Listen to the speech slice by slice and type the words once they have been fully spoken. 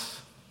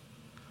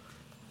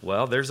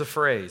Well, there's a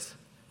phrase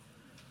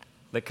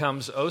that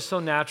comes oh so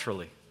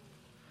naturally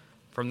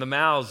from the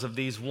mouths of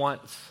these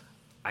once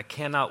I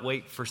cannot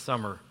wait for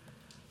summer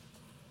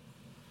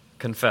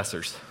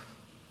confessors.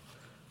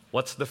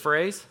 What's the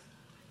phrase?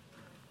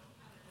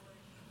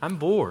 I'm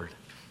bored.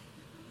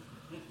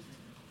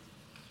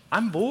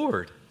 I'm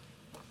bored.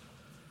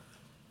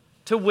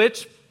 To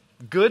which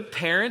good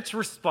parents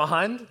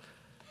respond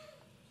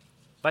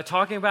by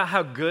talking about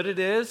how good it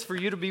is for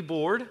you to be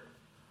bored,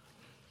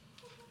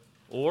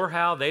 or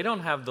how they don't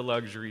have the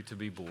luxury to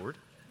be bored.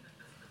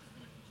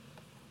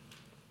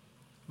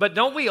 But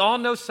don't we all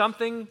know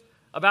something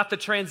about the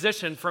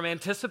transition from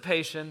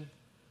anticipation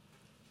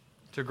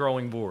to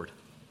growing bored?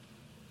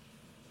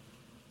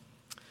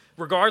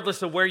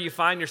 Regardless of where you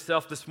find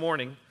yourself this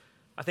morning,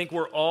 I think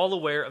we're all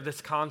aware of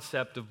this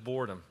concept of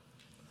boredom.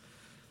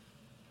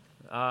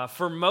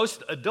 For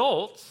most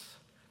adults,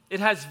 it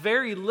has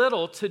very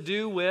little to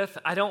do with,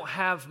 I don't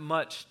have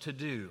much to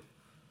do.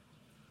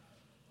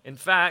 In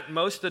fact,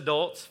 most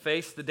adults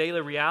face the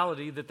daily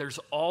reality that there's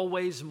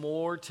always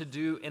more to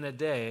do in a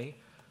day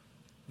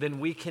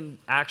than we can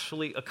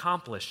actually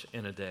accomplish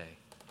in a day.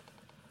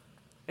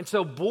 And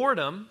so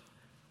boredom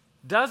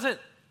doesn't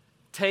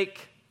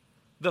take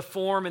the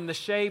form and the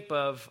shape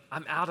of,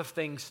 I'm out of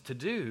things to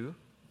do.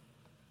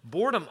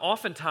 Boredom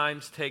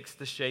oftentimes takes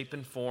the shape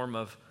and form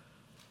of,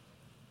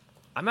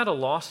 I'm at a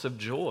loss of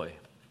joy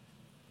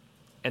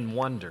and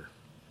wonder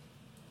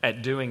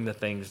at doing the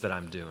things that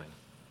I'm doing.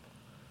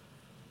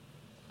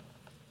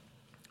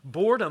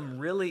 Boredom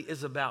really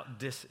is about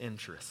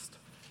disinterest.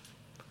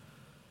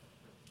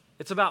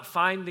 It's about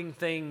finding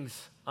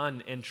things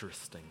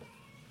uninteresting.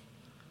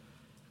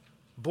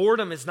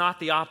 Boredom is not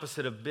the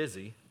opposite of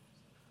busy.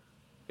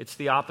 It's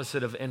the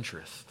opposite of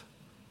interest.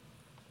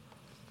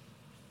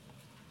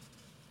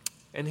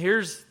 And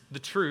here's the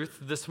truth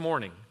this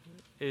morning,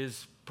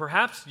 is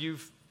perhaps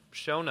you've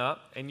shown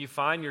up and you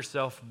find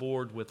yourself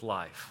bored with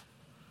life.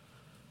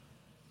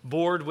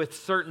 Bored with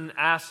certain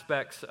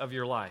aspects of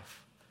your life.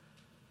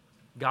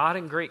 God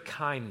in great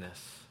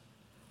kindness,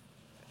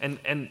 and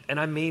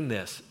I mean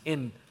this,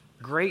 in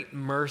great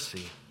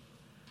mercy,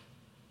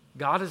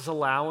 God is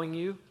allowing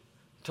you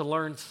to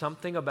learn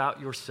something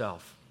about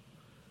yourself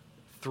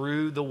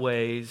through the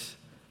ways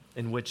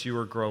in which you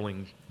are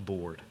growing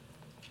bored.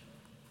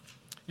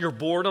 Your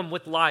boredom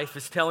with life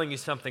is telling you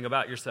something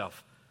about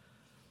yourself.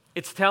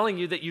 It's telling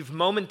you that you've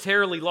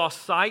momentarily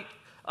lost sight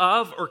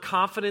of or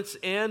confidence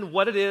in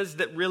what it is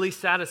that really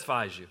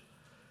satisfies you.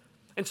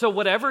 And so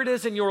whatever it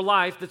is in your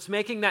life that's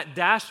making that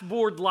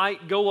dashboard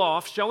light go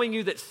off, showing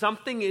you that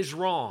something is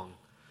wrong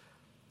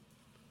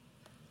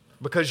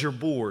because you're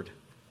bored,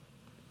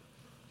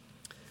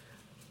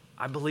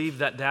 I believe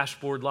that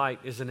dashboard light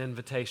is an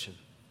invitation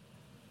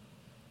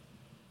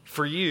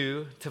for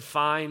you to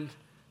find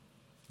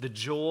the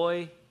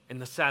joy and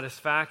the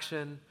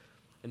satisfaction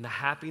and the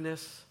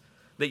happiness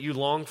that you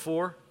long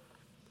for,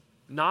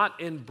 not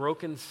in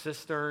broken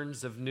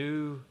cisterns of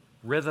new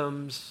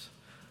rhythms,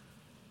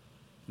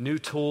 new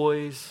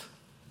toys,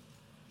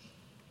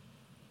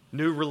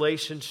 new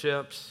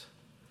relationships,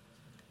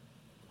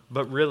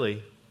 but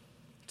really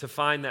to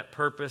find that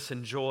purpose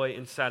and joy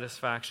and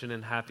satisfaction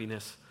and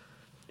happiness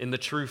in the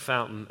true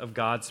fountain of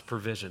God's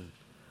provision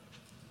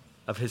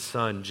of His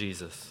Son,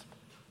 Jesus.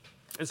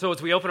 And so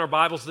as we open our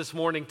Bibles this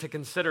morning to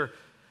consider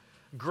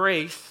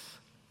grace,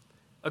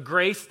 a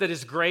grace that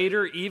is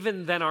greater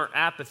even than our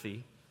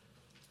apathy,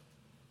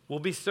 we'll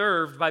be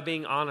served by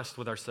being honest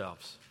with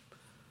ourselves.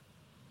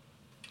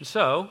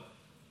 So,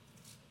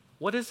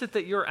 what is it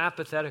that you're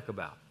apathetic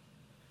about?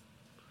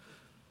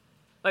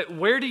 Like,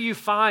 where do you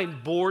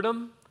find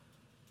boredom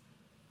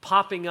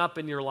popping up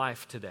in your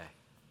life today?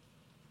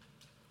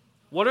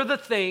 What are the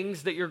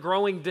things that you're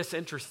growing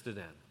disinterested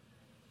in?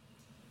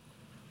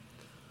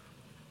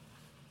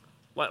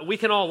 Well, we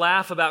can all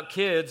laugh about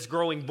kids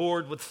growing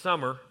bored with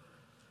summer,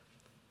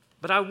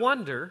 but I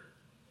wonder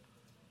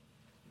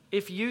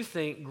if you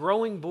think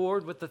growing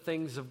bored with the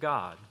things of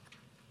God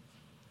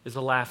is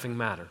a laughing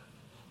matter.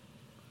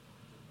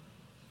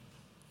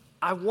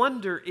 I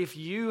wonder if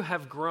you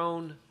have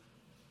grown,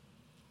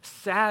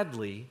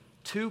 sadly,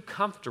 too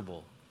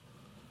comfortable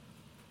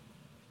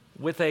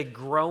with a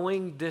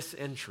growing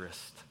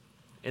disinterest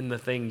in the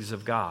things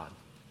of God.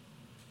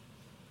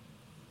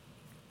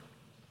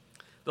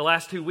 The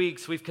last 2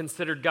 weeks, we've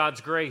considered God's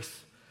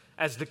grace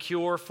as the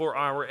cure for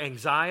our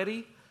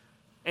anxiety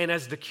and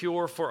as the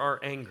cure for our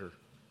anger.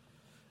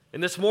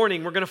 And this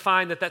morning, we're going to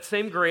find that that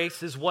same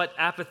grace is what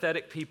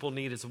apathetic people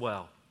need as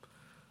well.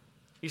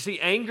 You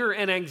see, anger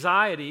and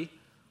anxiety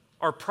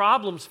are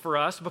problems for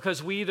us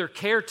because we either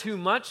care too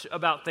much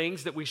about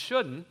things that we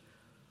shouldn't,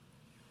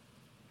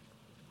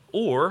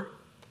 or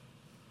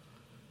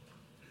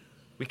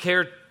we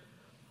care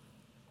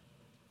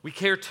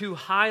too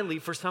highly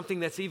for something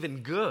that's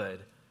even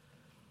good.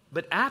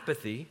 But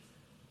apathy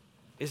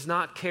is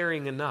not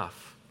caring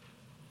enough.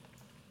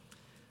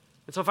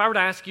 And so if I were to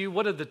ask you,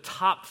 what are the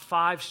top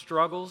 5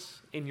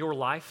 struggles in your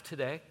life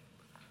today?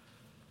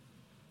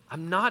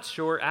 I'm not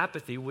sure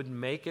apathy would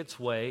make its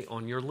way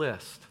on your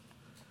list.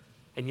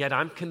 And yet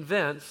I'm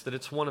convinced that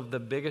it's one of the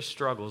biggest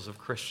struggles of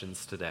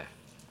Christians today.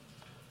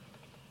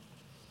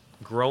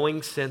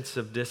 Growing sense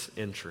of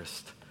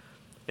disinterest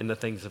in the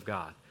things of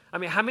God. I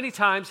mean, how many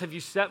times have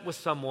you sat with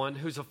someone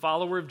who's a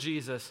follower of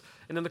Jesus,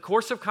 and in the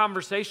course of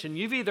conversation,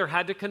 you've either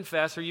had to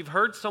confess or you've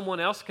heard someone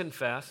else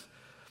confess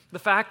the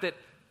fact that,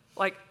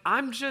 like,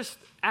 I'm just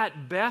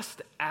at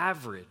best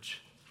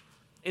average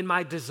in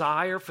my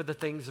desire for the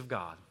things of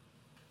God.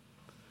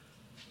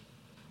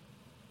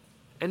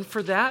 And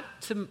for that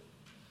to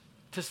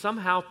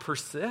somehow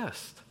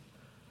persist,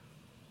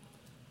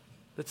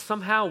 that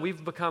somehow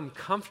we've become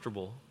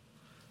comfortable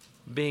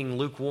being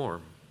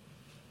lukewarm.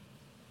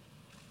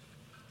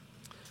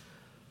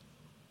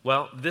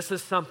 Well, this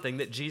is something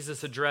that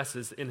Jesus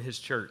addresses in his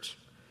church.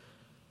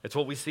 It's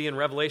what we see in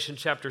Revelation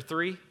chapter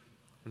 3.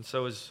 And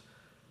so as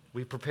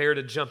we prepare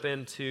to jump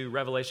into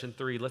Revelation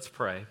 3, let's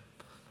pray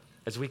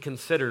as we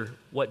consider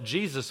what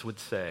Jesus would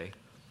say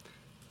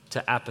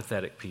to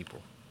apathetic people.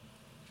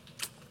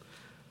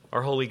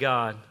 Our holy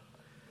God,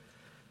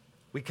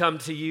 we come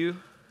to you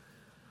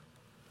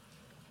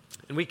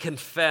and we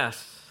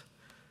confess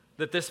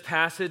that this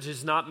passage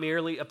is not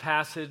merely a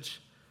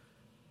passage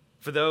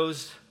for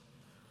those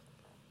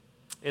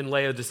in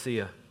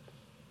Laodicea.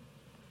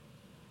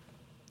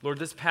 Lord,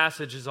 this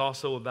passage is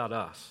also about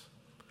us.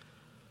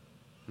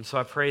 And so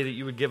I pray that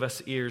you would give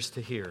us ears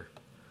to hear.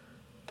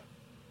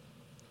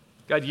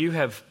 God, you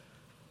have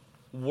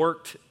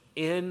worked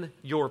in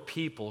your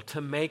people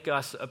to make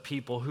us a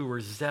people who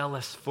are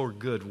zealous for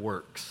good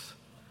works.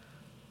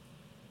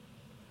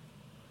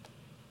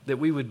 That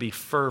we would be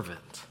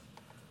fervent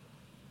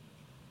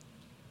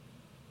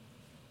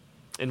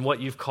in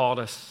what you've called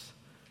us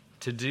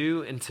to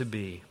do and to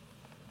be.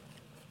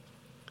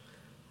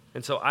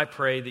 And so I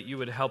pray that you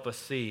would help us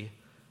see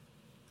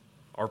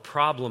our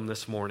problem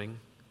this morning.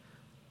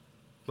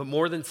 But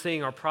more than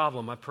seeing our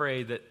problem, I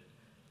pray that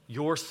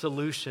your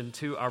solution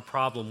to our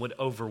problem would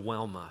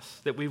overwhelm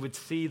us, that we would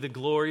see the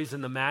glories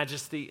and the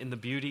majesty and the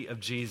beauty of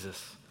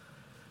Jesus.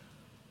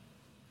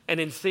 And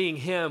in seeing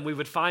him, we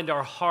would find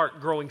our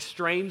heart growing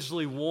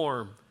strangely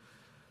warm.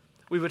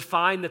 We would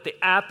find that the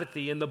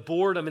apathy and the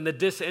boredom and the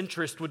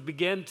disinterest would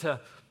begin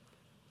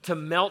to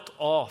melt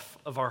off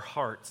of our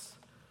hearts.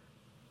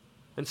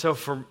 And so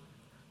for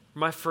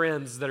my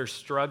friends that are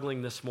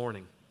struggling this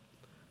morning,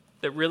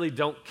 that really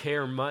don't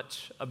care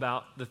much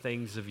about the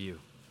things of you,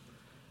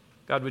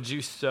 God, would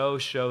you so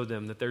show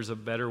them that there's a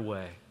better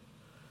way?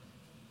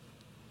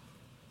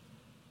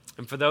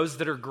 And for those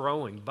that are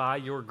growing by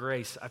your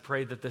grace, I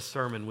pray that this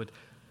sermon would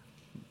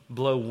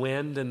blow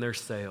wind in their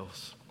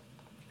sails.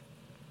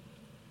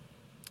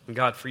 And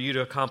God, for you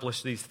to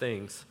accomplish these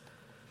things,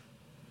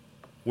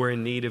 we're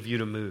in need of you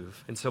to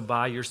move. And so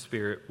by your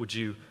Spirit, would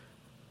you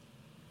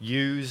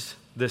use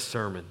this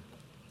sermon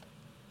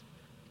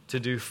to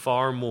do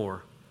far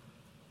more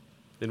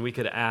than we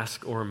could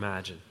ask or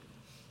imagine.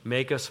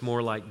 Make us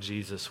more like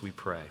Jesus, we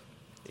pray,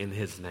 in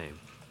his name.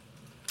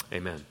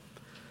 Amen.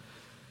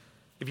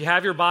 If you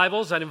have your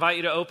Bibles, I'd invite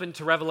you to open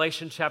to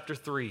Revelation chapter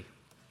 3.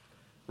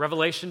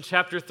 Revelation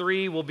chapter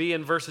 3 will be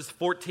in verses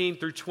 14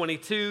 through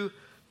 22.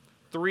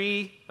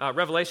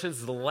 Revelation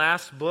is the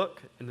last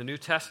book in the New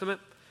Testament.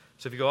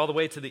 So if you go all the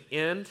way to the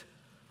end,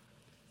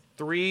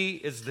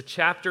 3 is the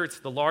chapter. It's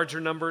the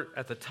larger number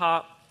at the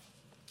top.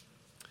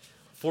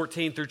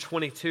 14 through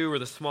 22 are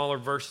the smaller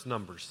verse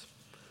numbers.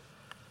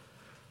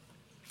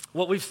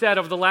 What we've said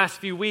over the last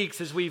few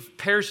weeks is we've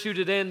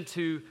parachuted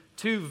into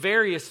two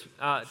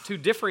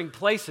differing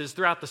places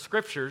throughout the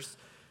Scriptures,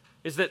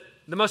 is that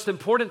the most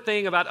important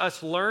thing about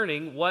us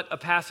learning what a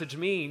passage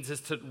means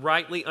is to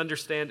rightly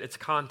understand its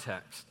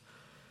context.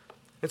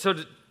 And so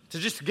to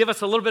just give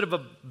us a little bit of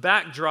a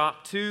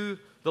backdrop to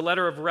the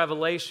letter of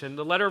Revelation,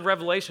 the letter of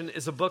Revelation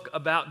is a book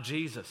about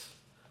Jesus.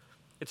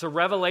 It's a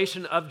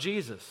revelation of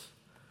Jesus.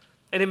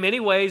 And in many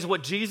ways,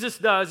 what Jesus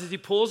does is he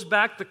pulls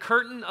back the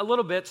curtain a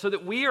little bit so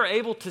that we are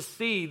able to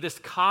see this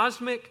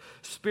cosmic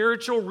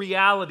spiritual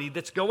reality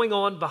that's going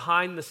on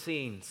behind the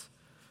scenes.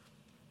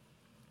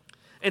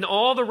 And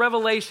all the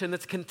revelation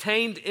that's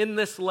contained in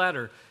this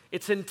letter,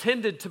 it's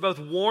intended to both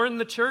warn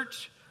the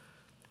church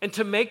and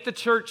to make the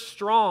church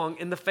strong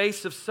in the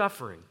face of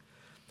suffering,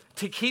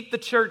 to keep the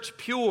church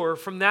pure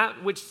from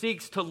that which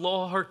seeks to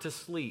lull her to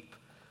sleep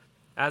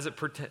as it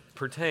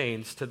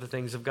pertains to the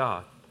things of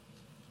God.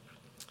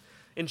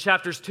 In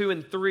chapters 2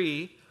 and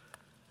 3,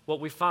 what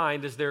we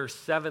find is there are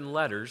 7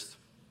 letters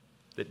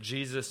that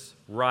Jesus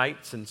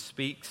writes and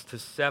speaks to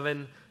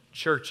 7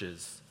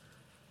 churches.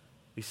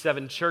 These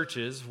 7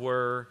 churches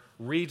were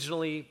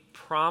regionally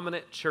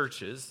prominent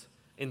churches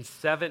in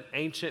 7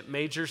 ancient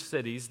major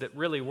cities that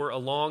really were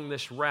along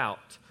this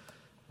route,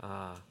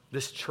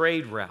 this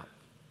trade route.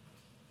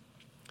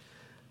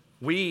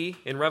 We,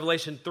 in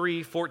Revelation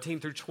 3, 14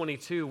 through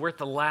 22, we're at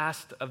the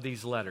last of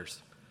these letters.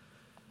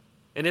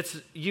 And it's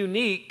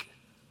unique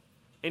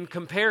in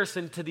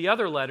comparison to the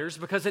other letters,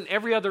 because in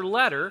every other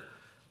letter,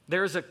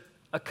 there's a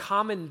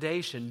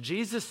commendation.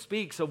 Jesus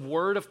speaks a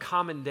word of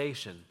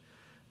commendation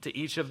to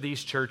each of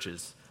these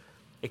churches,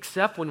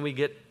 except when we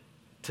get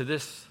to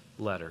this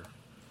letter.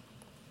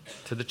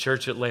 to the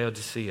church at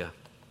Laodicea.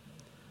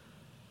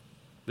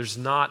 There's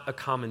not a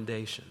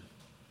commendation.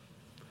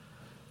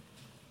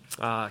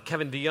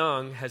 Kevin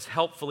DeYoung has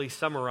helpfully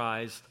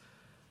summarized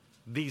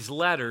these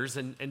letters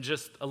and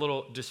just a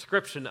little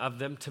description of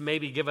them to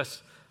maybe give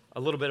us a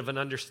little bit of an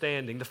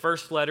understanding. The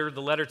first letter,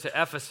 the letter to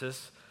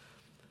Ephesus,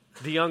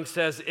 DeYoung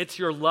says, it's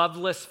your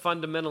loveless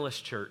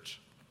fundamentalist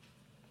church.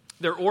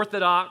 They're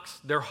orthodox,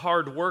 they're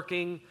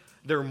hardworking,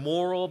 they're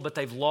moral, but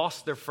they've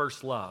lost their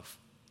first love.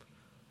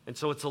 And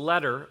so it's a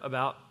letter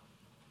about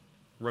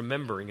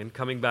remembering and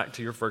coming back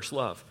to your first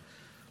love.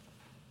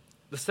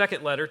 The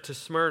second letter to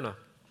Smyrna,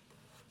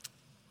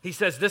 he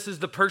says, this is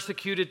the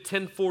persecuted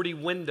 1040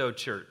 window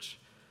church.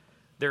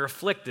 They're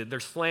afflicted,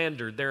 they're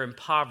slandered, they're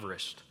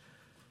impoverished.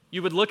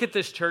 You would look at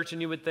this church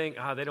and you would think,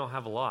 they don't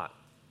have a lot.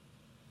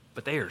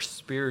 But they are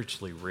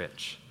spiritually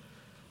rich.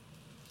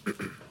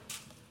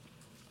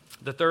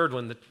 The third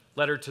one, the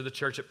letter to the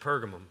church at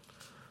Pergamum.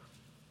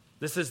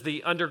 This is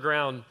the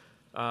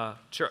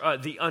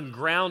the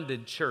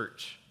ungrounded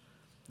church.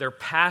 They're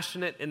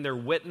passionate in their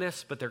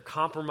witness, but they're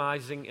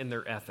compromising in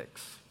their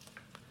ethics.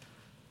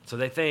 So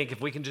they think if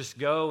we can just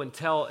go and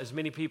tell as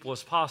many people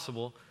as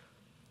possible,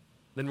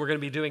 then we're going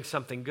to be doing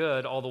something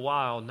good, all the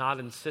while not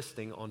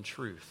insisting on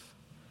truth.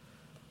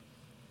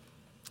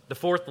 The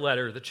fourth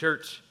letter, the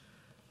church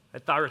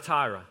at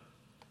Thyatira.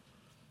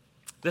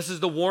 This is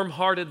the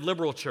warm-hearted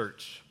liberal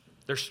church.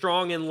 They're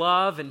strong in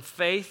love and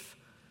faith,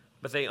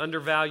 but they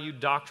undervalue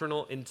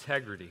doctrinal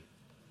integrity.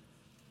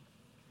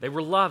 They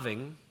were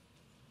loving,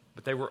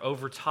 but they were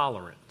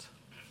over-tolerant.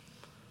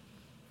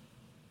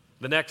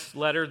 The next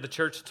letter, the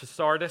church to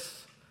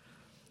Sardis,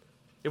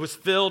 it was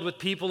filled with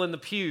people in the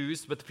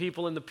pews, but the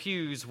people in the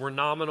pews were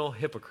nominal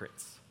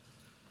hypocrites.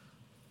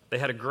 They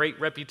had a great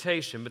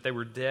reputation, but they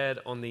were dead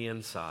on the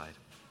inside.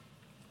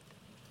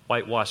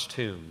 Whitewashed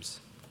tombs.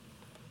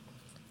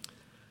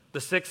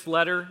 The sixth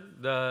letter,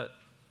 the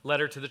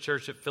letter to the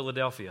church at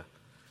Philadelphia.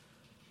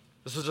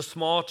 This was a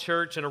small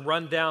church in a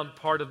rundown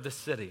part of the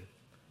city.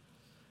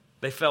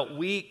 They felt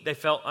weak, they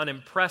felt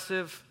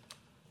unimpressive,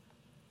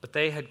 but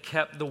they had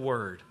kept the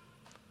word.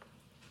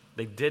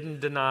 They didn't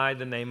deny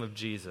the name of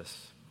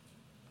Jesus.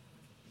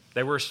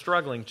 They were a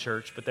struggling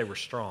church, but they were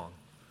strong.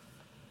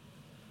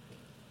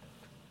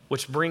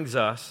 Which brings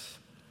us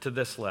to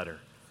this letter.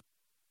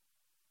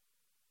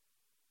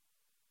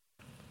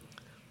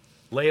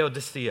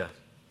 Laodicea.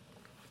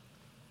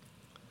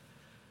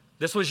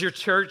 This was your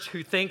church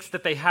who thinks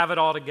that they have it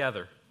all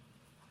together.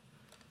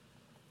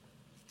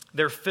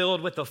 They're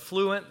filled with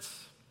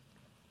affluence,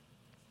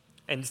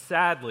 and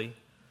sadly,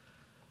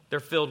 they're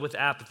filled with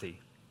apathy.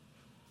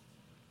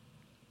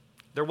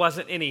 There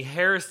wasn't any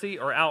heresy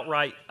or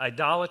outright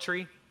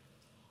idolatry.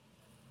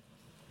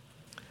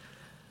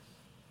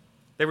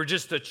 They were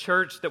just a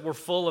church that were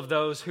full of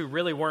those who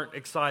really weren't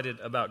excited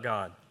about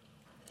God.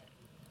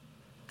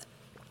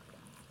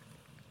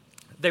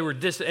 They were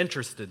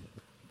disinterested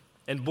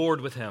and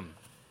bored with Him.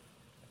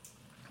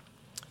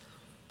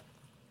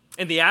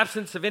 And the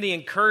absence of any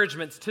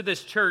encouragements to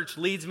this church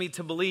leads me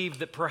to believe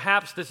that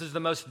perhaps this is the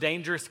most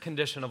dangerous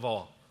condition of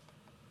all.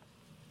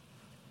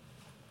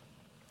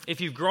 If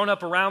you've grown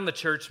up around the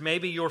church,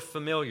 maybe you're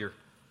familiar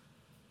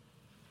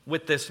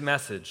with this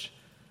message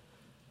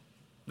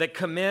that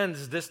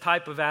commends this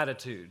type of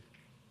attitude.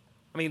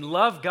 I mean,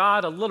 love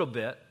God a little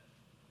bit,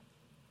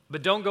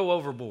 but don't go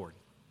overboard.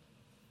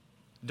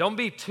 Don't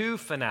be too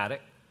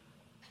fanatic.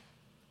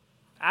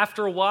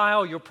 After a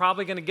while, you're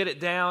probably going to get it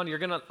down. You're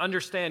going to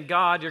understand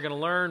God. You're going to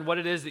learn what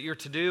it is that you're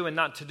to do and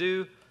not to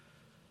do.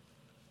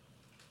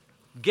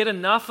 Get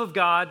enough of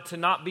God to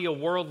not be a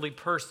worldly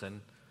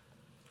person,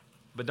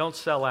 but don't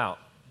sell out.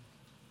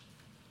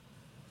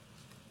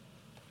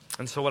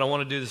 And so what I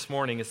want to do this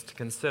morning is to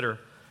consider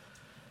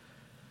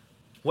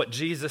what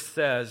Jesus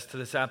says to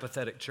this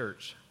apathetic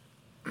church.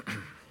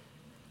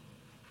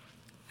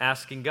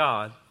 Asking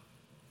God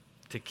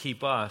to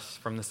keep us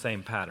from the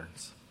same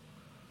patterns.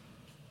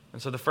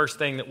 And so the first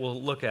thing that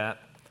we'll look at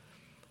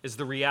is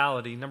the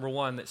reality, number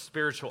one, that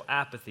spiritual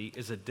apathy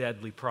is a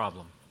deadly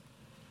problem.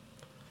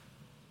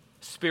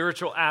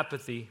 Spiritual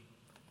apathy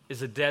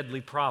is a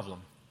deadly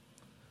problem.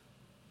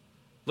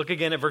 Look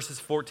again at verses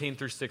 14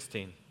 through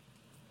 16.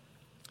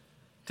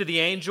 To the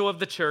angel of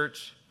the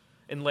church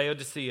in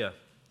Laodicea,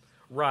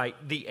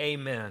 write the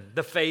Amen,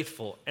 the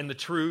faithful and the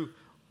true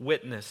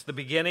witness. The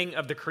beginning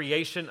of the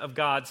creation of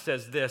God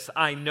says this,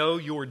 I know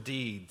your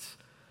deeds,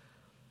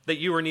 that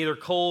you are neither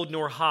cold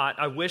nor hot.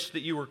 I wish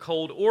that you were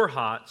cold or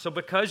hot. So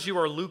because you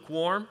are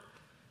lukewarm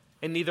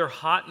and neither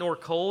hot nor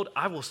cold,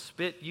 I will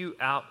spit you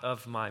out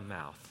of my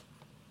mouth.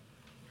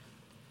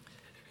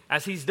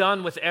 As he's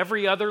done with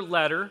every other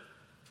letter,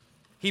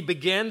 he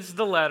begins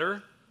the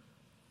letter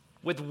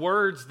with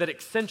words that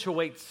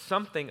accentuate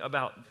something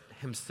about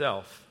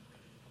himself.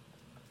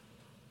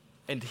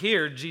 And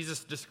here,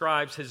 Jesus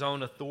describes his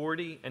own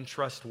authority and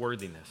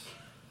trustworthiness.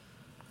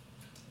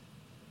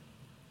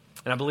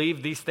 And I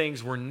believe these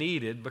things were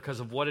needed because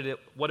of what it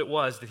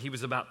was that he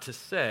was about to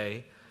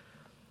say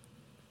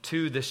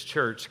to this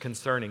church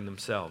concerning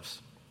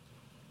themselves.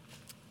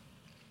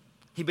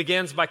 He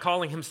begins by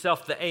calling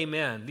himself the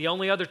Amen. The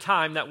only other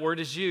time that word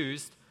is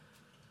used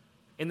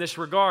in this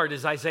regard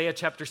is Isaiah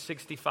chapter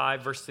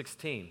 65, verse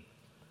 16.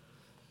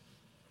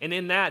 And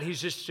in that,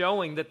 he's just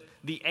showing that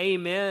the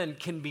Amen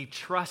can be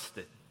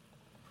trusted.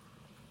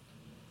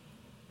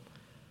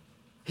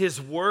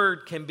 His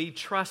word can be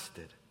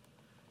trusted.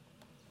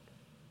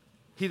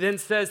 He then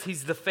says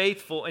he's the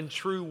faithful and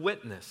true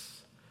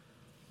witness.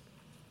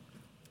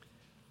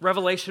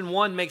 Revelation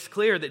 1 makes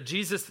clear that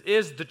Jesus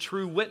is the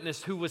true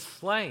witness who was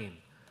slain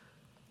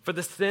for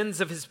the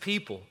sins of his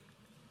people,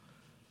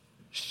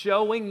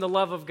 showing the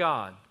love of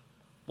God.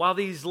 While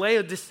these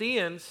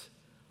Laodiceans,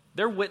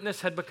 their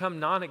witness had become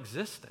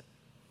non-existent.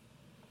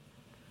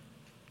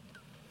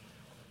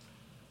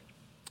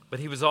 But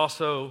he was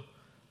also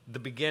the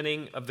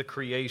beginning of the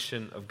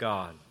creation of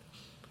God.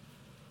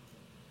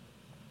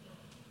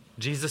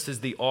 Jesus is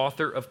the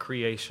author of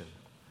creation.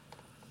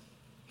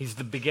 He's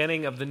the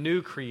beginning of the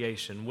new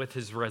creation with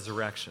his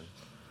resurrection.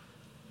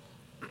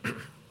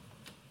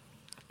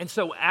 And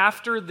so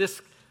after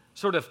this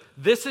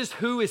this is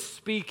who is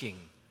speaking.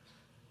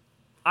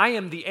 I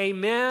am the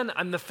Amen,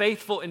 I'm the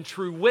faithful and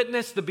true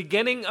witness, the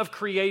beginning of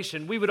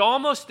creation. We would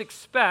almost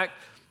expect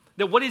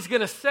that what he's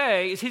going to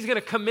say is he's going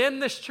to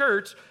commend this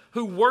church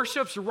who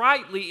worships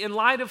rightly in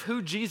light of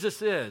who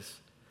Jesus is.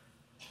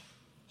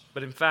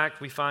 But in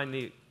fact, we find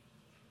the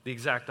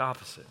exact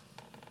opposite.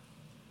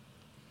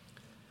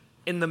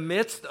 In the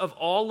midst of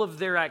all of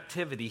their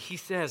activity, he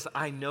says,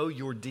 I know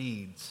your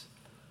deeds.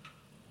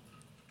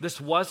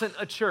 This wasn't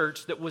a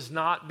church that was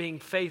not being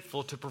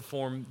faithful to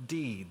perform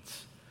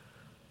deeds.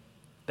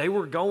 They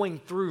were going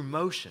through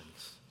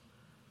motions.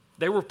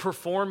 They were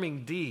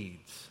performing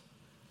deeds.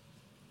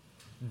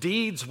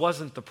 Deeds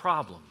wasn't the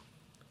problem.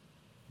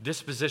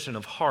 Disposition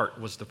of heart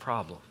was the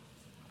problem.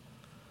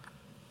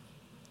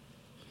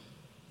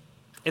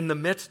 In the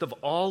midst of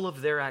all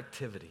of their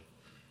activity,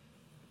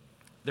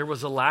 there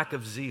was a lack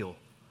of zeal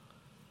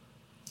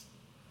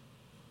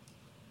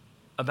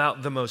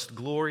about the most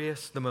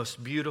glorious, the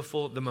most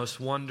beautiful, the most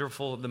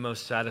wonderful, the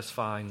most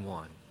satisfying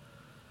one.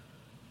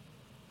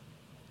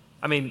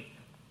 I mean,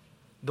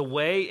 the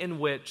way in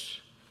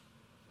which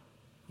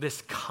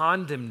this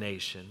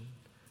condemnation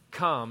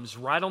comes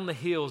right on the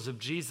heels of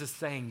Jesus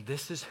saying,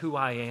 this is who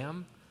I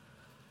am,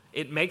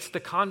 it makes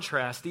the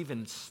contrast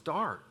even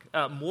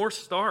more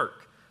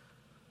stark.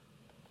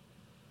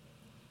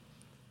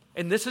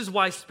 And this is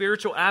why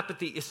spiritual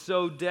apathy is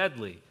so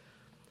deadly.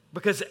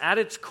 Because at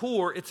its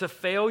core, it's a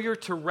failure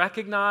to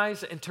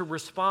recognize and to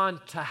respond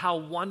to how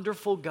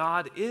wonderful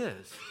God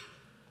is.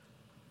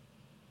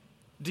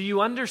 Do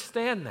you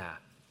understand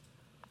that?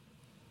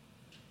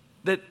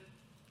 That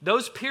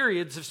those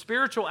periods of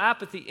spiritual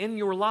apathy in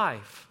your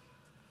life,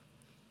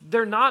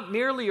 they're not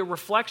merely a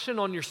reflection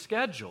on your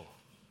schedule.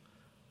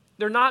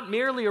 They're not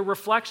merely a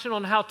reflection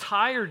on how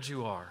tired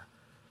you are.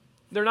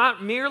 They're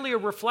not merely a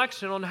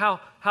reflection on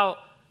how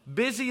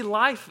busy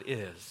life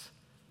is.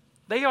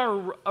 They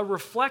are a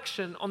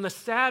reflection on the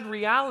sad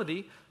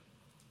reality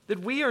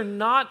that we are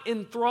not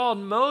enthralled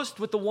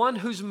most with the one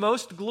who's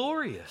most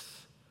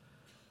glorious.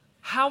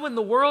 How in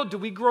the world do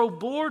we grow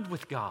bored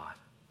with God?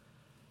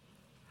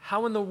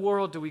 How in the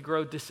world do we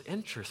grow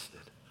disinterested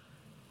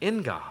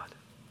in God?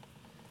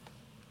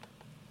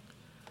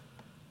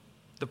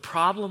 The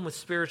problem with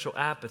spiritual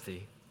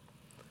apathy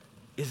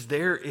is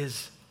there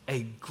is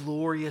a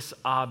glorious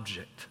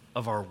object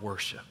of our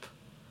worship.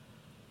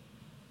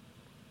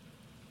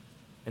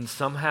 And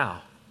somehow,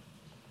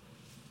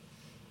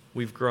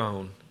 we've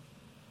grown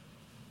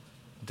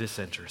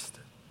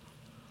disinterested.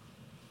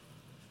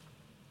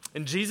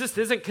 And Jesus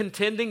isn't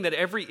contending that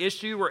every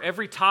issue or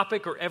every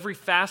topic or every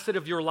facet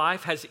of your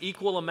life has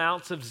equal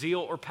amounts of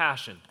zeal or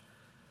passion.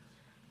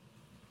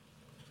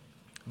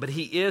 But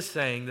he is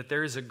saying that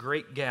there is a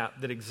great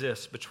gap that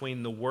exists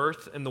between the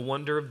worth and the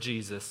wonder of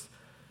Jesus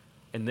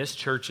and this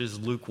church's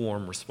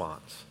lukewarm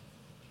response.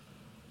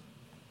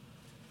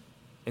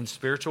 And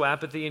spiritual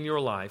apathy in your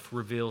life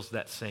reveals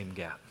that same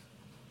gap.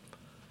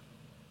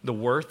 The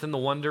worth and the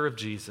wonder of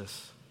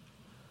Jesus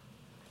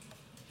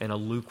and a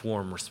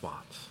lukewarm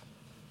response.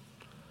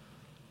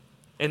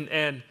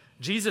 And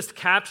Jesus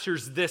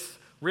captures this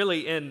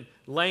really in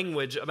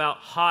language about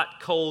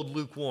hot, cold,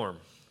 lukewarm.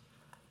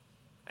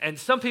 And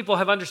some people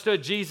have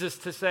understood Jesus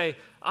to say,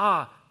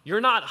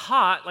 you're not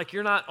hot, like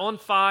you're not on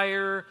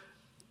fire,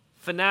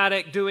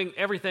 fanatic, doing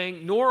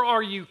everything, nor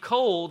are you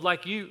cold,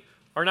 like you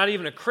are not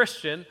even a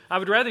Christian. I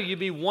would rather you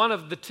be one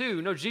of the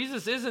two. No,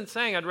 Jesus isn't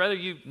saying I'd rather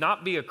you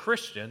not be a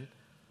Christian.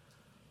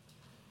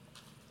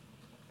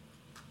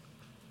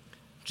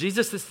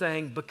 Jesus is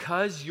saying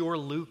because you're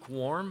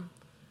lukewarm,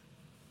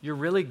 you're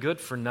really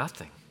good for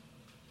nothing.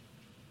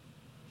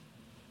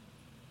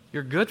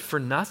 You're good for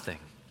nothing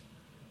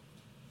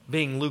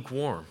being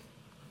lukewarm.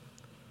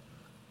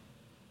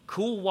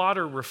 Cool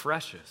water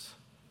refreshes.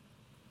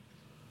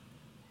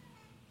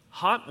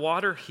 Hot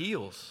water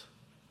heals.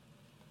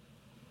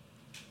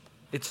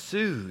 It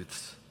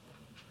soothes.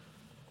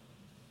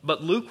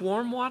 But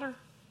lukewarm water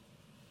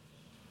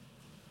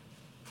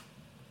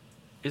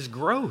is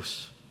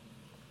gross.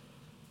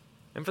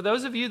 And for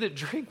those of you that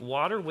drink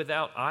water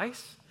without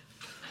ice,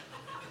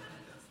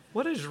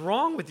 what is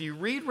wrong with you?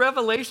 Read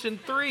Revelation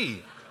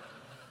 3.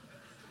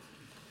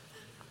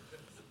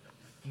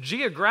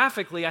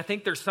 Geographically, I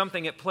think there's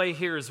something at play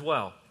here as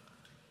well.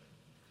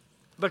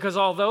 Because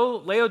although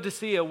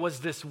Laodicea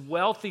was this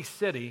wealthy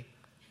city,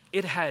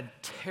 it had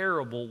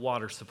terrible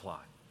water supply.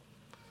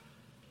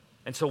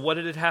 And so what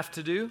did it have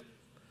to do?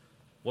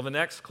 Well, the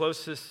next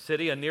closest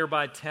city, a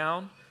nearby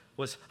town,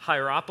 was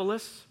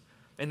Hierapolis,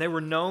 and they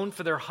were known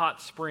for their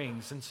hot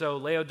springs. And so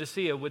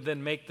Laodicea would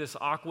then make this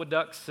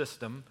aqueduct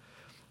system,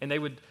 and they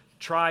would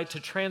try to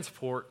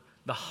transport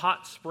the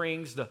hot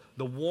springs,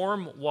 the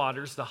warm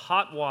waters, the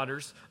hot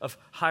waters of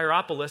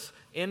Hierapolis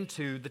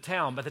into the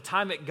town. By the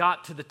time it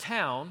got to the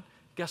town,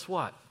 guess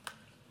what?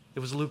 It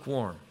was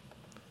lukewarm.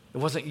 It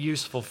wasn't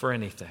useful for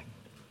anything.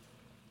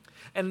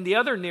 And the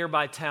other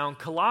nearby town,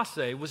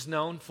 Colossae, was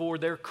known for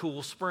their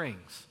cool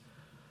springs.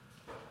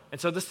 And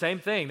so the same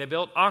thing, they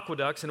built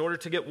aqueducts in order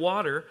to get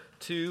water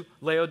to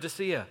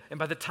Laodicea. And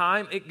by the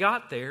time it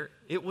got there,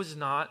 it was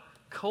not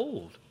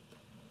cold.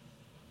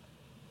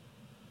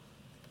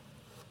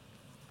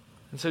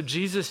 And so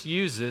Jesus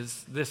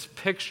uses this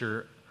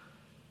picture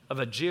of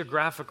a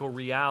geographical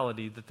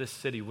reality that this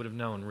city would have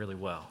known really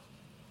well.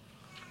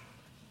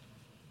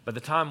 By the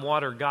time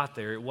water got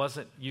there, it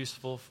wasn't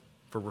useful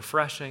for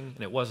refreshing,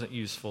 and it wasn't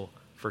useful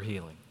for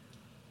healing.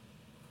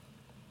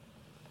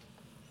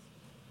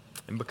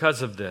 And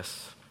because of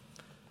this,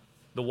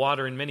 the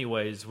water in many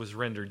ways was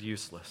rendered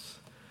useless.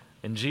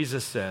 And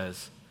Jesus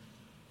says,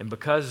 and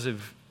because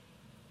of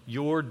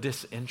your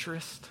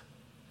disinterest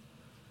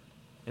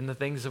in the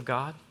things of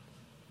God,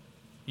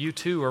 you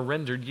too are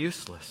rendered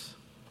useless.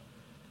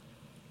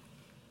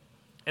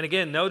 And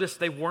again, notice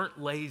they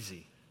weren't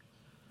lazy.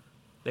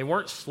 They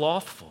weren't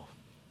slothful.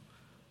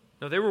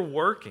 No, they were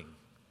working.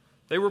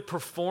 They were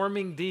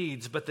performing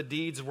deeds, but the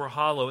deeds were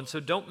hollow. And so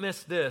don't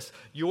miss this.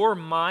 Your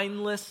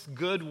mindless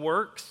good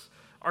works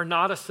are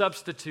not a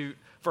substitute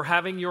for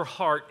having your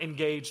heart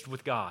engaged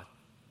with God.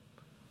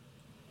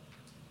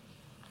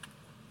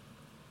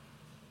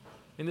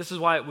 And this is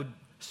why it would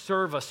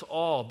serve us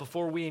all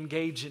before we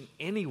engage in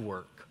any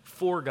work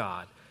for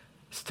God,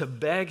 is to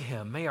beg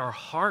Him, may our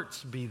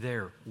hearts be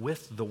there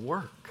with the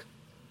work.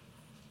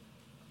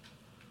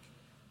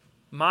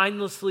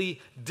 Mindlessly,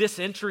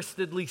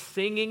 disinterestedly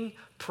singing,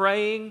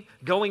 praying,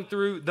 going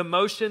through the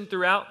motion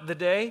throughout the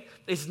day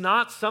is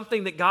not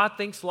something that God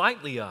thinks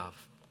lightly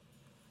of.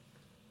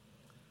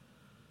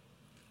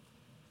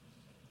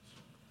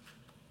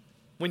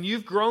 When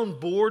you've grown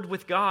bored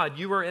with God,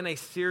 you are in a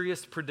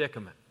serious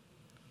predicament.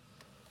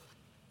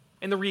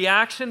 And the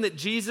reaction that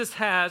Jesus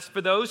has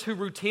for those who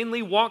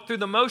routinely walk through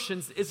the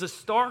motions is a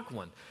stark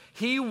one.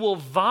 He will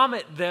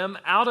vomit them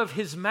out of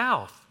His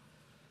mouth.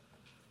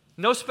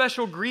 No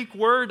special Greek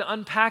word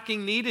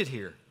unpacking needed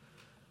here.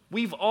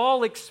 We've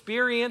all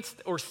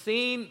experienced or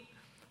seen,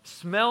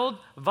 smelled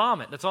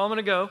vomit. That's all I'm going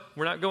to go.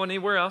 We're not going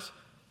anywhere else.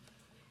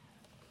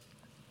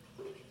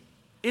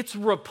 It's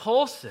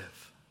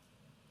repulsive.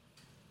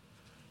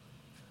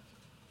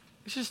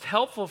 It's just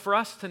helpful for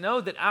us to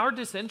know that our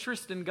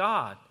disinterest in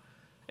God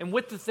and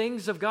with the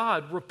things of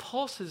God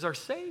repulses our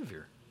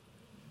Savior.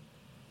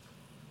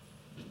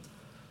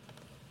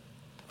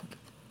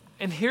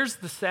 And here's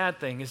the sad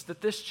thing, is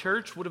that this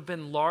church would have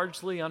been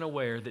largely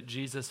unaware that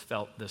Jesus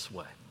felt this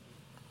way.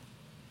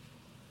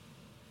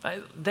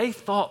 They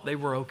thought they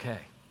were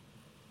okay.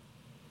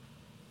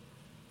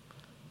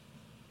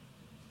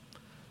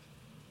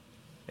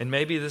 And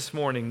maybe this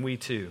morning we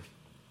too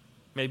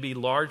may be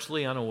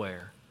largely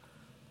unaware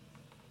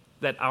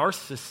that our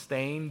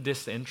sustained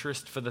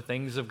disinterest for the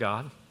things of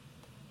God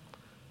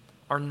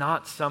are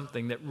not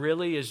something that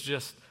really is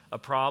just a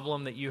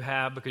problem that you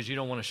have because you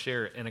don't want to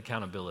share it in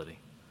accountability.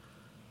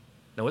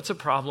 No, it's a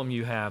problem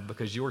you have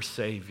because your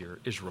Savior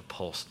is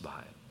repulsed by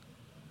it.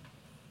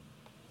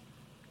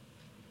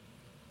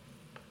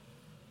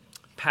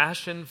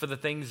 Passion for the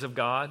things of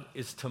God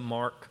is to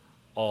mark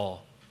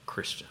all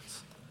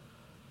Christians.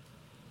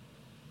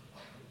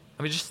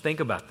 I mean, just think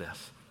about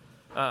this.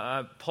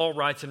 Paul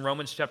writes in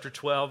Romans chapter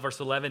 12, verse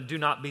 11, do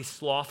not be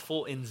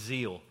slothful in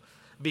zeal.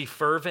 Be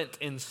fervent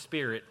in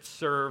spirit.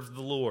 Serve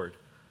the Lord.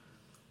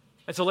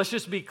 And so let's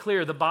just be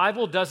clear. The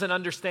Bible doesn't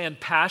understand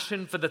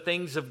passion for the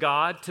things of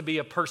God to be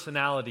a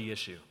personality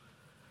issue.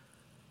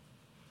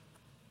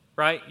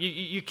 Right?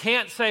 You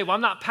can't say, well,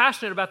 I'm not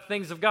passionate about the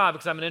things of God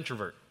because I'm an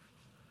introvert.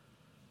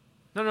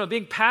 No.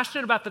 Being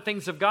passionate about the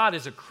things of God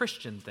is a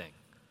Christian thing.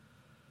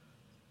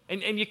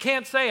 And you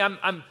can't say,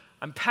 I'm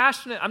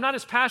passionate. I'm not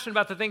as passionate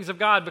about the things of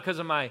God because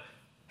of my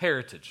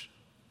heritage.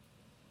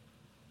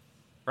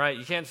 Right?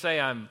 You can't say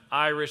I'm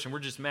Irish and we're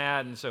just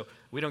mad and so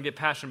we don't get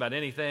passionate about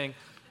anything.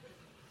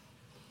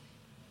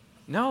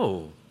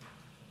 No.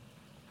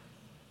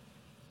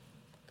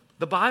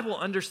 The Bible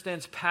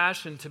understands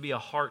passion to be a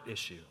heart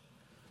issue.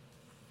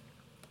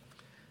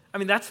 I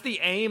mean, that's the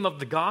aim of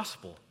the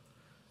gospel.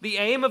 The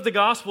aim of the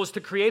gospel is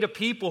to create a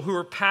people who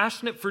are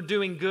passionate for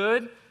doing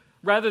good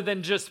rather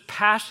than just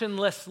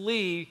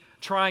passionlessly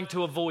trying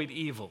to avoid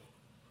evil.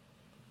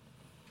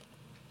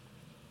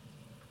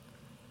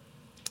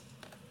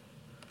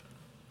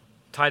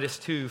 Titus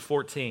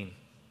 2:14.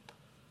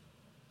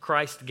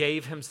 Christ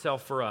gave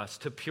himself for us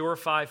to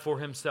purify for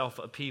himself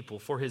a people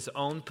for his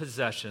own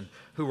possession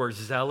who are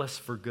zealous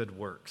for good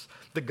works.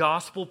 The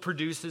gospel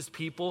produces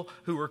people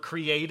who are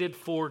created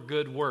for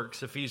good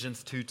works,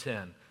 Ephesians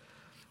 2:10,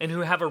 and who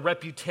have a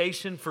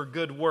reputation for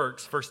good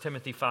works, 1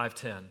 Timothy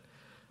 5:10,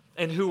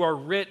 and who are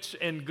rich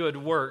in good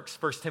works,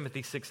 1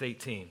 Timothy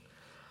 6:18,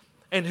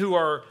 and who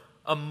are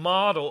a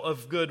model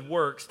of good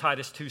works,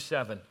 Titus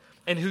 2:7,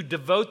 and who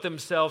devote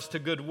themselves to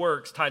good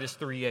works, Titus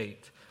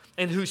 3:8.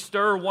 And who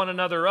stir one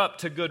another up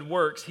to good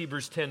works,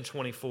 Hebrews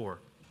 10:24.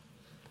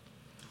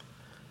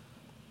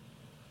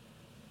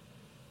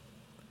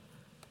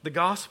 The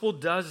gospel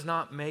does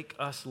not make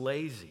us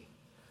lazy.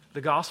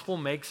 The gospel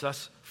makes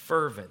us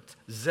fervent,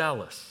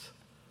 zealous.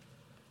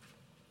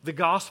 The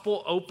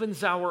gospel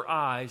opens our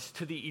eyes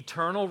to the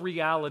eternal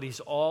realities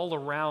all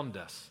around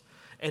us.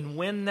 And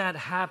when that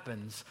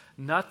happens,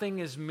 nothing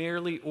is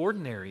merely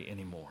ordinary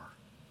anymore.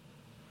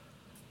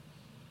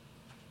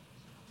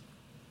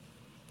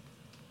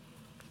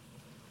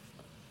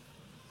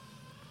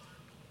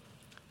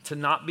 To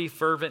not be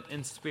fervent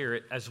in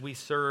spirit as we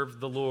serve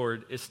the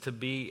Lord is to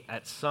be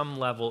at some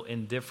level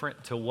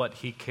indifferent to what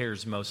he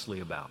cares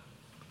mostly about.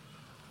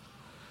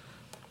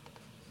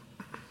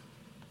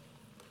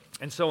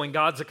 And so in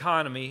God's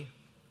economy,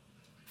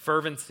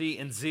 fervency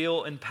and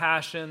zeal and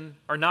passion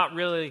are not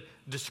really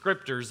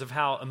descriptors of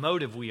how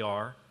emotive we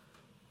are.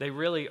 They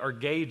really are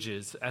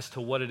gauges as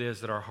to what it is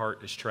that our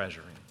heart is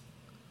treasuring.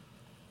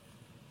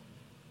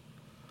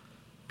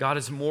 God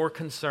is more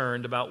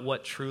concerned about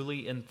what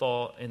truly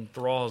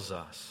enthralls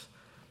us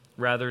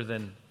rather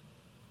than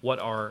what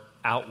our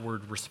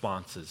outward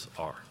responses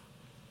are.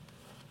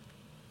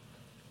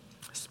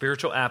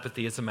 Spiritual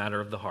apathy is a matter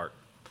of the heart.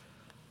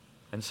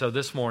 And so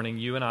this morning,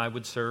 you and I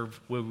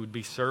would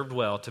be served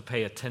well to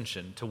pay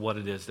attention to what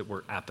it is that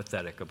we're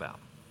apathetic about.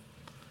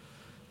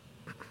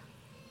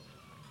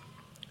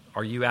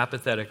 Are you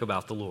apathetic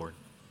about the Lord?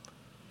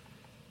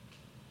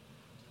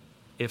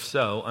 If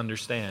so,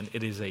 understand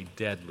it is a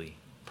deadly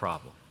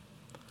problem.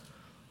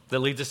 That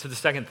leads us to the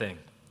second thing.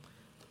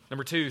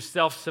 Number 2,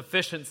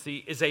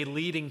 self-sufficiency is a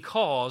leading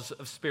cause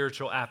of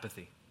spiritual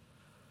apathy.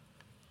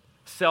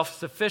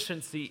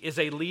 Self-sufficiency is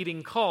a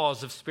leading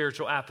cause of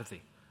spiritual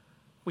apathy.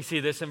 We see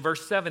this in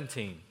verse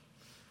 17.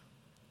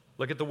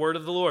 Look at the word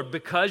of the Lord.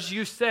 Because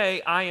you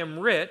say, I am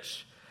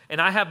rich,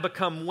 and I have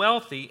become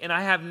wealthy, and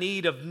I have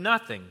need of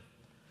nothing,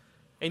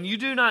 and you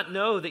do not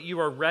know that you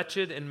are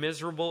wretched and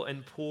miserable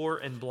and poor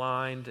and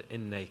blind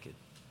and naked.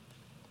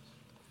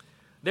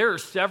 There are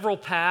several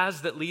paths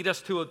that lead us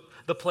to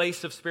the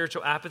place of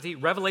spiritual apathy.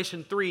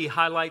 Revelation 3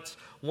 highlights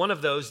one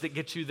of those that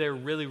gets you there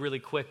really, really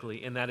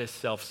quickly, and that is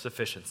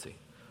self-sufficiency.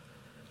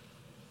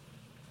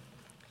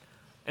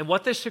 And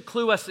what this should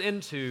clue us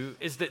into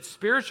is that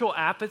spiritual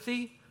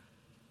apathy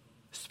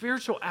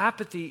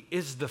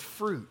is the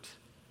fruit.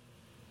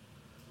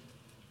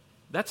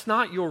 That's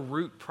not your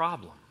root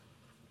problem.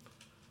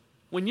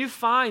 When you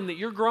find that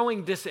you're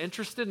growing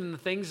disinterested in the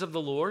things of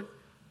the Lord,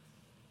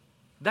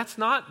 that's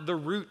not the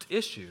root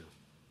issue.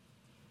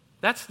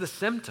 That's the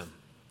symptom.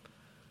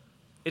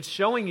 It's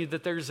showing you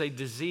that there's a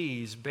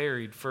disease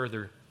buried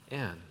further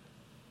in.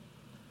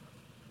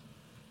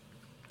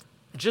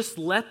 Just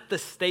let the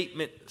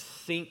statement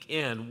sink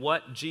in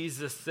what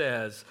Jesus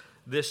says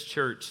this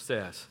church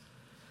says.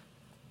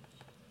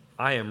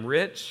 I am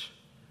rich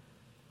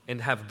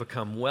and have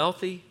become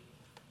wealthy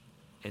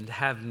and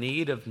have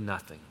need of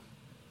nothing.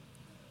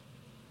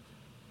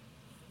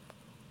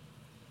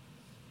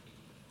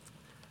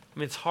 I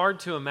mean, it's hard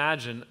to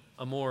imagine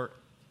a more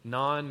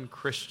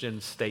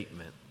non-Christian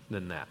statement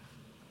than that.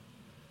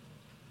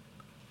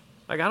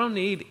 Like, I don't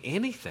need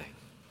anything.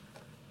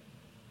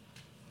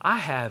 I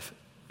have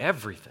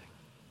everything.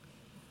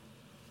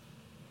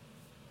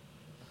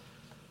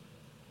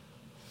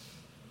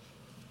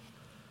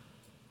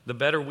 The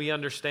better we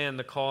understand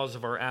the cause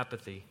of our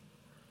apathy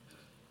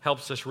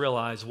helps us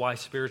realize why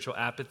spiritual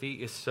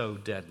apathy is so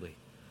deadly.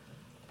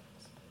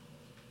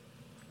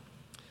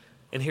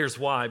 And here's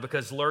why.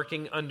 Because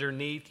lurking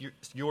underneath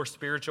your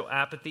spiritual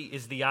apathy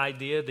is the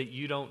idea that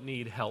you don't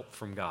need help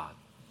from God.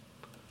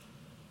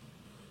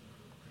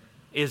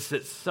 Is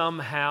that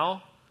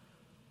somehow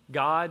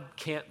God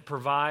can't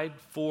provide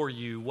for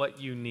you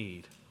what you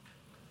need.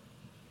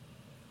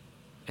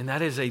 And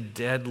that is a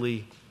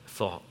deadly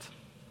thought.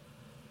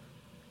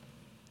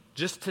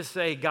 Just to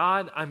say,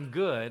 God, I'm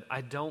good, I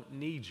don't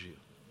need you.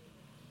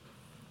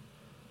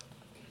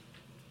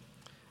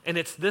 And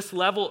it's this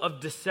level of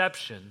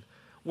deception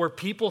where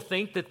people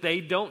think that they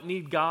don't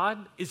need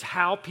God is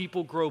how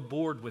people grow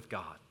bored with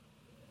God.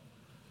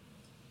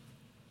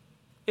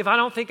 If I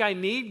don't think I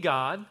need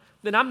God,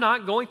 then I'm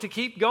not going to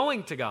keep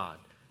going to God.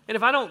 And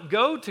if I don't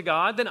go to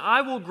God, then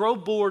I will grow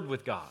bored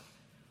with God.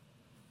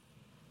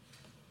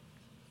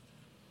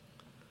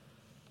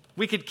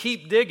 We could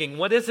keep digging.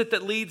 What is it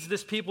that leads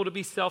this people to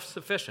be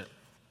self-sufficient?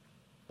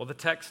 Well, the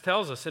text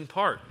tells us in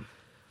part,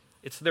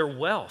 it's their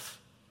wealth.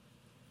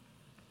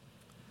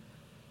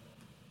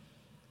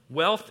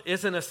 Wealth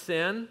isn't a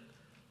sin,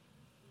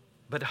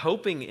 But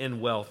hoping in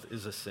wealth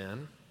is a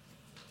sin.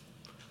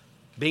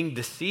 Being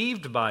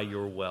deceived by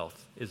your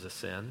wealth is a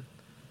sin.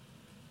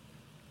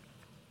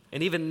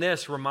 And even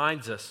this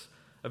reminds us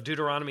of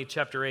Deuteronomy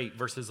chapter 8,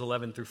 verses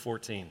 11 through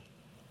 14.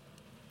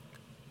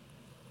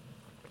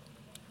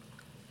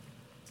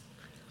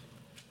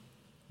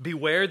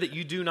 Beware that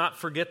you do not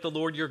forget the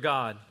Lord your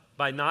God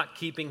by not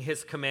keeping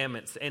his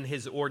commandments and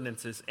his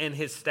ordinances and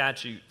his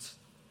statutes,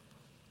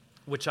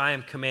 which I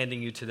am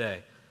commanding you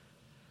today.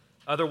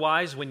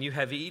 Otherwise, when you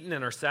have eaten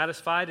and are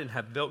satisfied and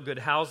have built good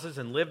houses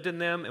and lived in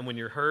them, and when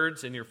your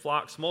herds and your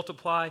flocks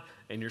multiply,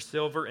 and your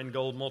silver and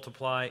gold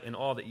multiply, and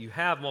all that you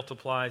have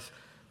multiplies,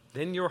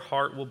 then your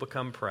heart will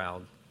become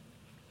proud,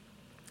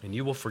 and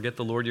you will forget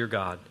the Lord your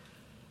God,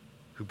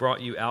 who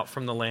brought you out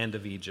from the land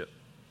of Egypt,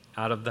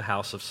 out of the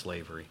house of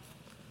slavery.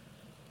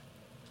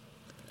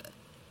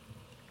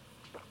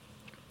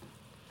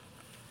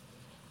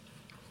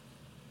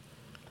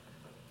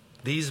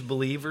 These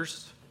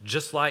believers,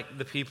 just like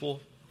the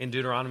people in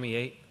Deuteronomy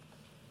 8,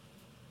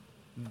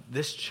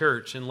 this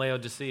church in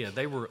Laodicea,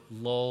 they were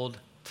lulled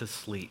to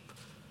sleep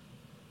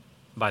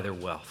by their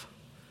wealth.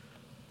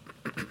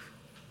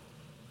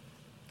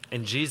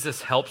 And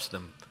Jesus helps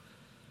them.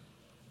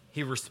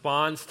 He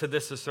responds to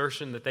this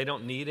assertion that they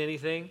don't need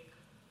anything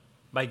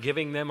by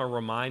giving them a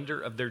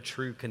reminder of their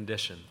true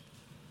condition.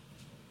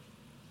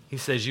 He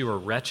says, you are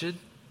wretched,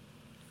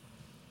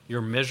 you're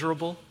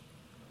miserable,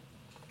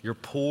 you're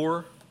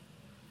poor,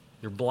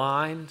 you're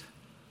blind,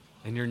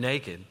 and you're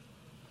naked.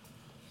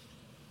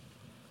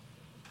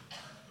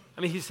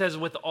 I mean, he says,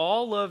 with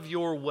all of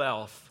your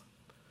wealth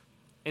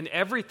and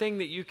everything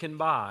that you can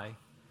buy,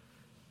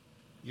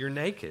 you're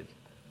naked.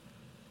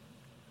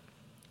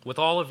 With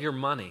all of your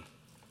money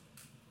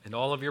and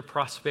all of your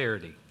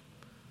prosperity,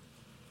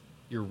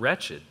 you're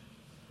wretched.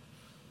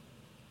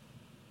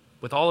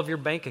 With all of your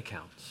bank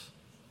accounts,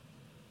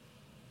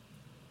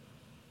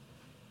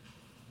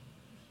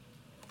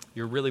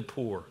 you're really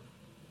poor,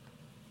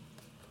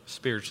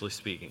 spiritually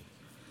speaking.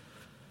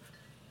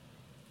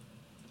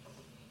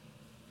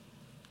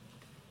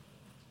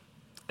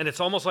 And it's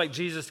almost like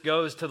Jesus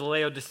goes to the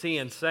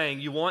Laodiceans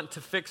saying, you want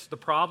to fix the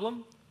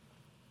problem?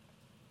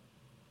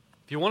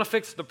 If you want to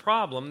fix the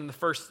problem, then the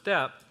first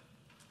step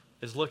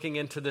is looking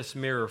into this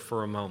mirror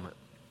for a moment.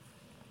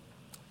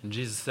 And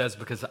Jesus says,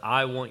 because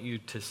I want you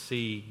to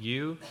see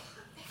you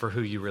for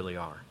who you really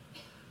are.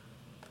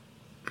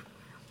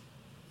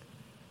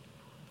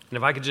 And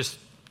if I could just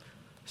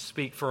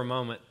speak for a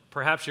moment,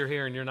 perhaps you're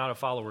here and you're not a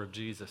follower of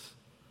Jesus.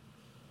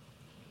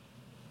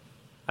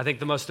 I think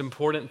the most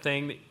important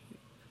thing that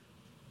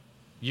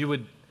you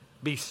would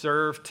be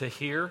served to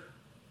hear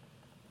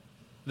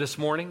this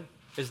morning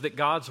is that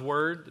God's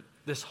word,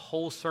 this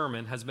whole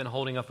sermon, has been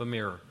holding up a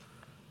mirror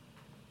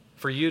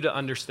for you to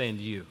understand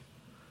you,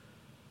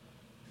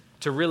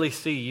 to really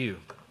see you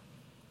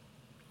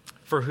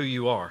for who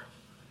you are.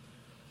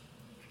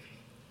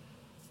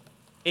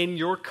 In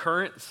your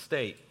current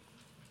state,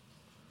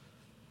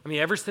 I mean,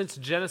 ever since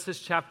Genesis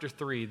chapter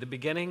 3, the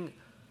beginning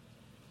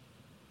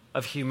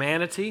of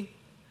humanity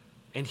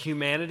and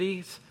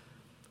humanity's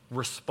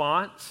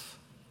response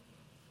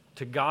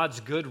to God's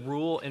good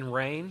rule and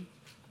reign,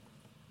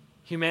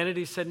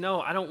 humanity said, no,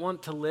 I don't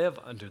want to live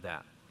under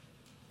that.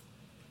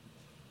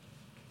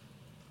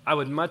 I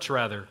would much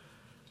rather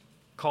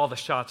call the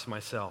shots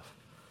myself.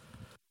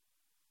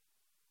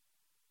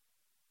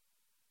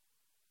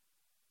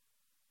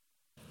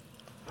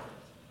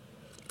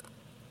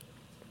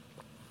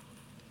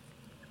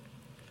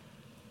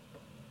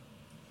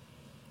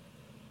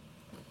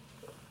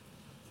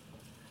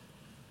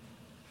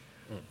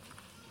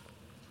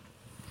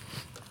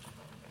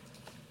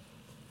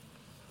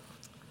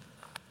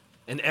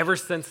 And ever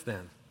since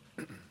then,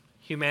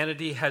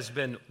 humanity has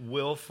been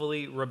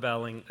willfully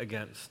rebelling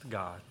against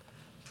God,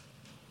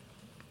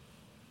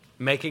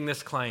 making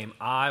this claim,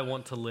 I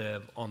want to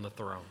live on the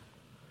throne.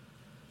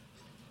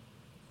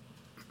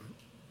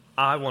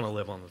 I want to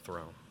live on the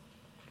throne.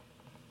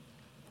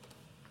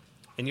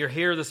 And you're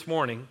here this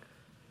morning,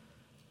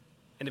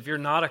 and if you're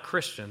not a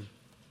Christian,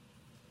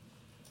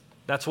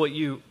 that's what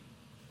you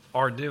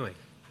are doing.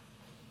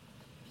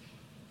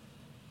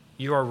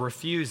 You are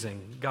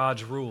refusing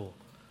God's rule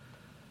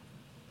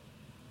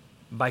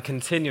by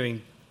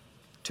continuing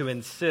to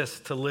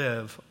insist to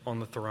live on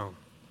the throne.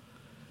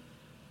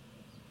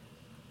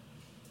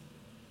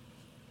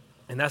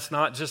 And that's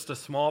not just a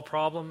small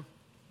problem.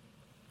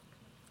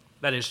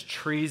 That is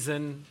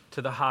treason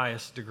to the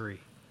highest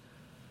degree.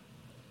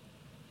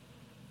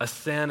 A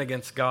sin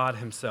against God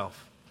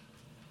himself.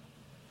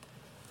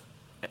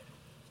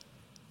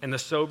 And the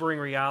sobering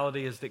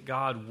reality is that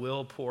God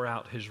will pour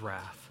out his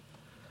wrath.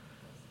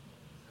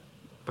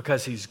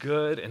 Because he's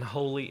good and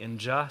holy and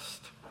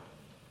just.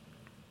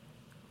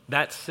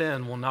 That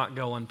sin will not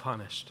go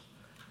unpunished.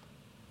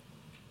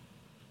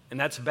 And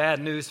that's bad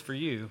news for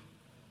you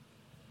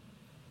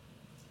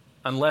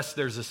unless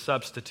there's a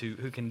substitute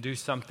who can do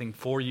something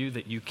for you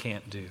that you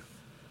can't do.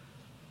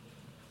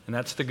 And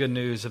that's the good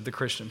news of the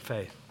Christian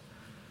faith,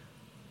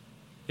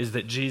 is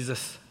that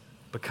Jesus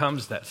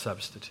becomes that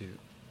substitute.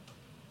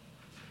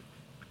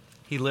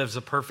 He lives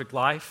a perfect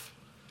life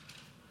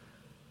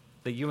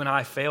that you and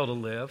I fail to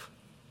live.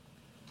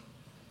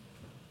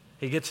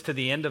 He gets to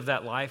the end of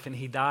that life and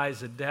he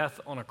dies a death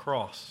on a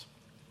cross,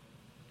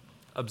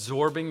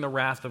 absorbing the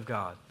wrath of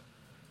God,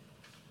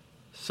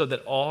 so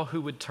that all who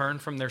would turn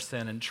from their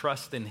sin and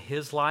trust in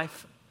his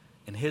life,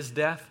 in his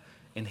death,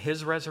 in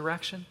his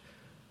resurrection,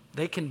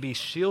 they can be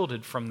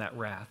shielded from that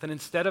wrath. And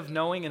instead of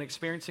knowing and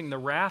experiencing the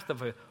wrath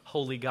of a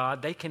holy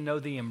God, they can know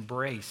the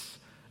embrace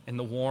and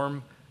the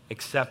warm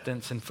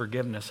acceptance and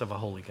forgiveness of a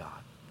holy God.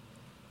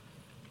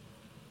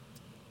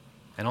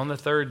 And on the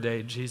third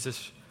day,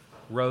 Jesus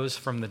rose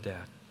from the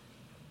dead,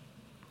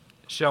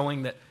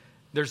 showing that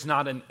there's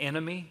not an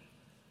enemy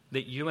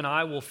that you and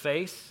I will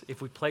face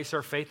if we place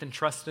our faith and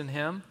trust in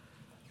him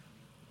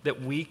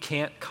that we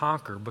can't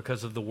conquer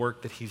because of the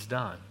work that he's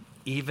done,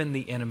 even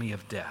the enemy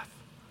of death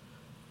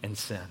and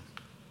sin.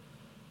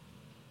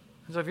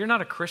 So if you're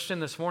not a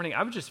Christian this morning,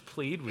 I would just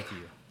plead with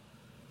you.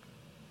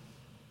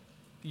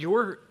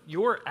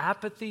 Your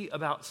apathy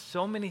about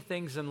so many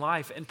things in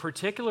life, and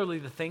particularly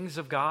the things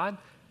of God,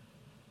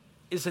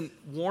 is a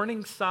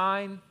warning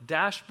sign,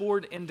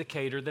 dashboard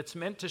indicator that's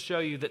meant to show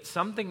you that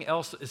something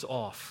else is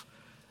off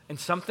and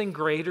something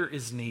greater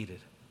is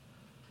needed.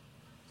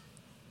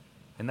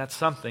 And that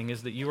something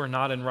is that you are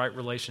not in right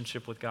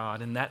relationship with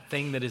God, and that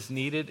thing that is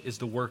needed is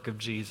the work of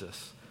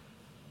Jesus.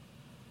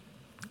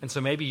 And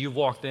so maybe you've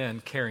walked in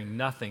caring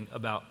nothing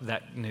about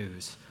that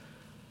news,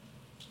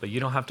 but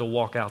you don't have to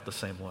walk out the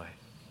same way.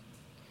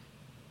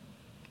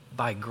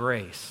 By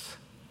grace,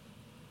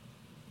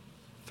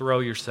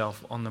 throw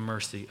yourself on the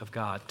mercy of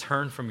God.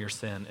 Turn from your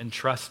sin and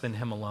trust in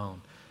him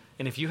alone.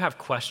 And if you have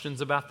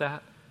questions about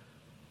that,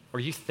 or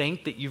you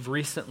think that you've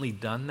recently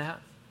done that,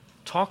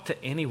 talk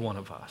to any one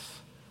of us.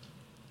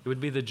 It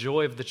would be the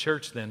joy of the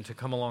church then to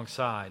come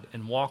alongside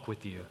and walk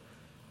with you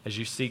as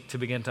you seek to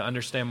begin to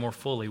understand more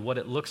fully what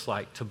it looks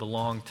like to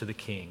belong to the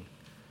King.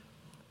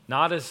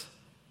 Not as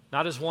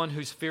one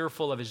who's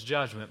fearful of his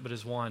judgment, but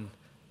as one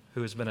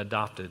who has been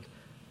adopted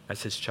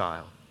as his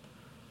child.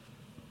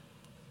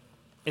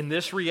 And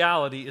this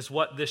reality is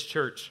what this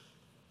church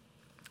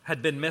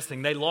had been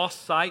missing. They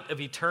lost sight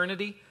of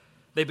eternity.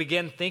 They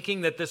began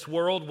thinking that this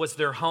world was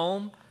their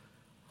home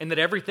and that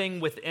everything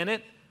within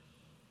it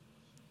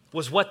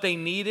was what they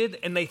needed,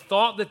 and they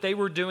thought that they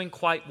were doing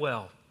quite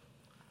well.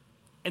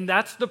 And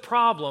that's the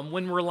problem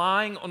when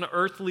relying on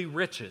earthly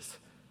riches,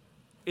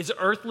 is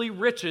earthly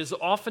riches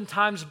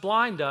oftentimes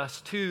blind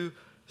us to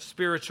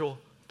spiritual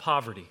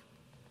poverty.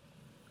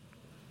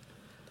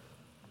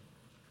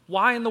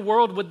 Why in the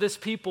world would this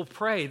people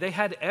pray? They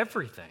had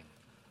everything.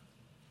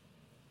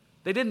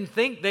 They didn't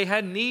think they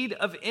had need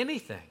of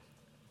anything.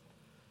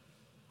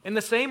 And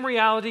the same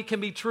reality can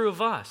be true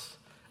of us.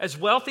 As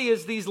wealthy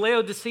as these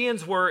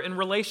Laodiceans were in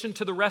relation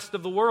to the rest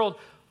of the world,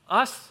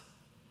 us,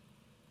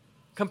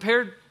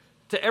 compared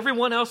to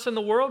everyone else in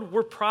the world,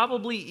 we're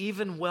probably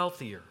even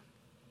wealthier.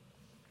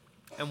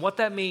 And what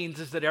that means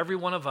is that every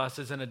one of us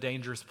is in a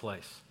dangerous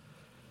place.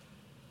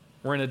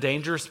 We're in a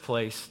dangerous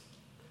place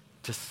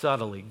to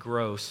subtly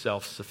grow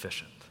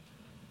self-sufficient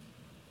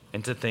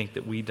and to think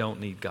that we don't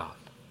need God.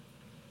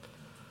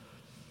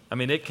 I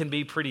mean, it can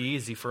be pretty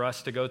easy for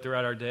us to go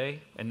throughout our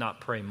day and not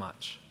pray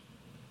much.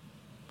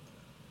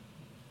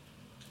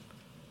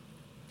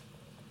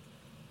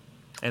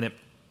 And it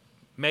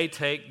may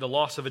take the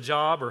loss of a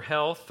job or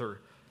health or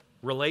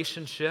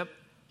relationship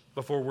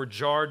before we're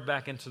jarred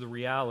back into the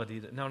reality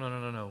that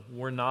no,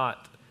 we're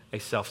not a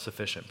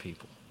self-sufficient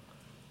people.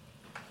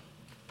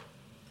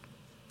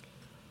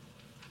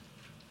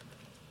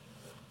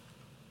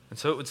 And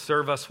so it would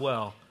serve us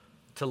well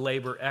to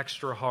labor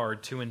extra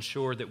hard to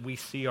ensure that we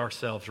see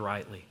ourselves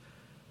rightly.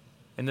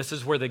 And this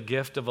is where the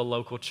gift of a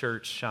local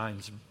church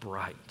shines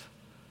bright.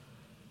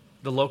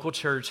 The local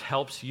church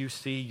helps you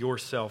see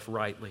yourself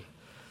rightly.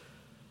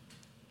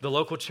 The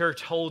local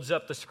church holds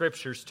up the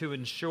scriptures to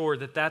ensure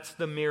that that's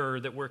the mirror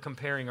that we're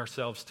comparing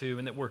ourselves to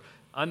and that we're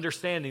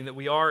understanding that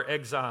we are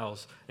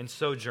exiles and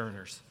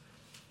sojourners.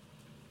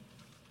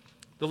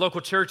 The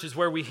local church is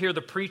where we hear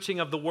the preaching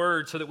of the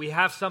word so that we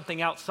have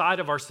something outside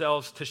of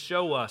ourselves to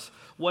show us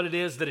what it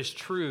is that is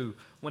true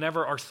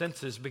whenever our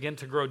senses begin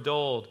to grow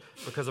dulled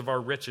because of our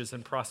riches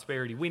and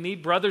prosperity. We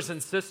need brothers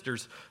and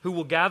sisters who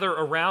will gather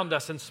around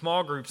us in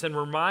small groups and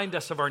remind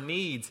us of our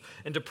needs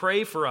and to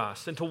pray for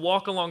us and to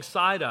walk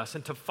alongside us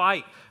and to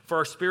fight for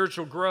our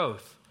spiritual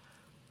growth.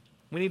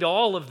 We need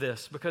all of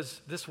this because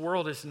this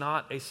world is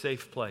not a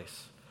safe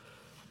place.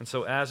 And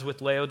so as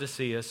with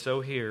Laodicea,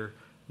 so here,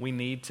 we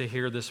need to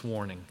hear this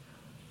warning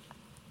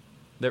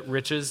that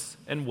riches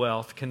and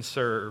wealth can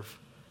serve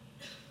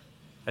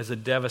as a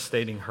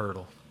devastating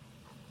hurdle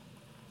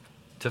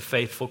to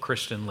faithful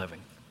Christian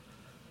living,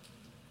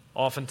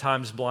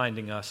 oftentimes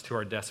blinding us to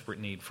our desperate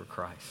need for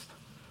Christ.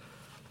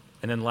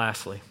 And then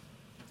lastly,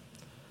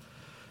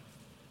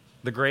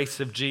 the grace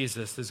of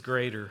Jesus is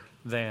greater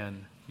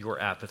than your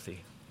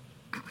apathy.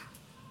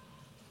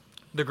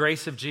 The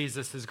grace of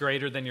Jesus is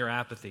greater than your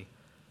apathy.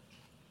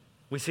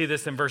 We see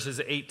this in verses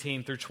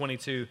 18 through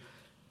 22.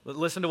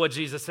 Listen to what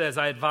Jesus says.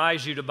 I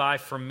advise you to buy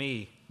from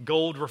me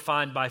gold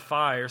refined by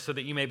fire so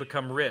that you may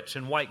become rich,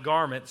 and white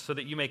garments so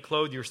that you may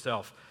clothe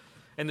yourself,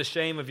 and the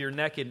shame of your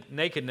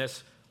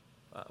nakedness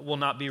will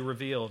not be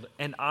revealed,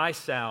 and eye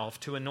salve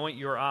to anoint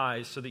your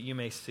eyes so that you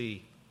may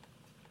see.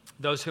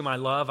 Those whom I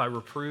love I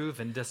reprove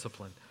and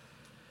discipline.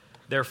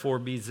 Therefore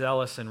be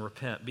zealous and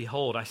repent.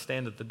 Behold, I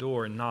stand at the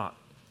door and knock.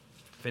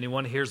 If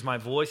anyone hears my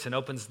voice and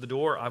opens the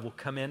door, I will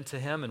come in to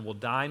him and will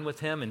dine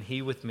with him and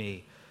he with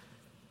me.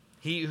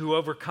 He who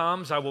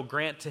overcomes, I will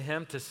grant to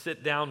him to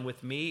sit down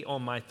with me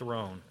on my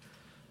throne,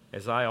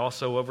 as I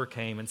also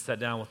overcame and sat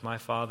down with my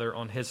Father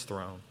on his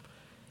throne.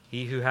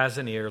 He who has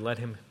an ear, let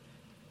him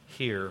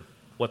hear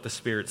what the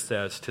Spirit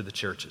says to the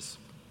churches.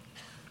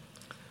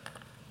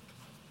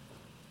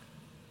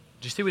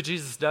 Do you see what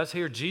Jesus does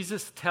here?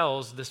 Jesus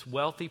tells this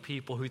wealthy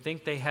people who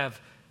think they have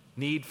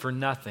need for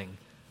nothing,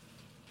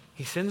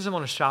 he sends them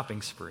on a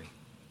shopping spree.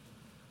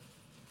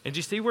 And do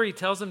you see where he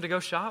tells them to go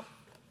shop?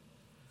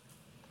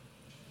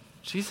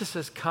 Jesus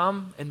says,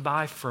 come and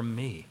buy from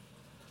me.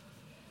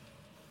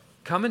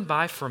 Come and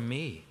buy from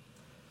me.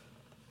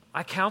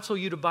 I counsel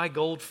you to buy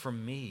gold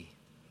from me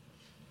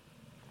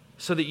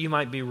so that you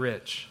might be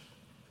rich.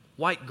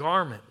 White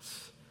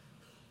garments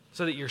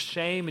so that your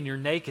shame and your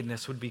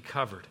nakedness would be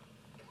covered.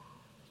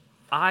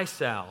 Eye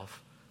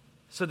salve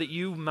so that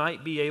you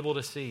might be able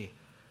to see.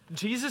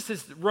 Jesus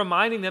is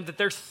reminding them that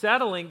they're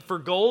settling for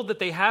gold that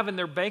they have in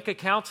their bank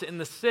accounts in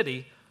the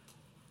city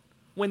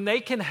when they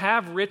can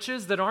have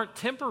riches that aren't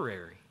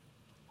temporary.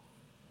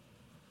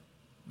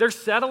 They're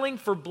settling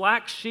for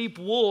black sheep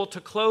wool to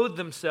clothe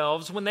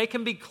themselves when they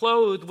can be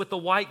clothed with the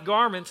white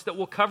garments that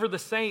will cover the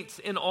saints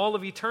in all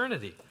of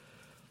eternity.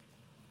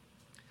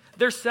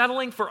 They're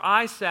settling for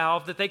eye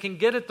salve that they can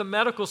get at the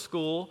medical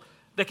school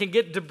that can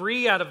get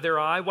debris out of their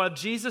eye, while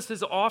Jesus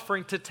is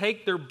offering to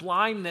take their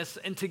blindness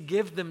and to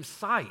give them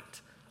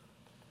sight.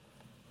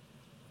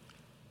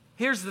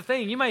 Here's the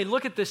thing. You may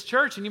look at this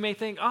church and you may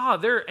think,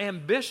 they're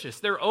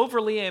ambitious. They're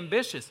overly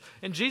ambitious.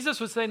 And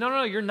Jesus would say,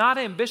 no, you're not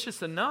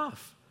ambitious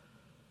enough.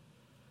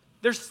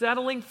 They're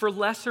settling for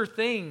lesser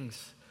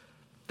things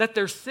that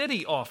their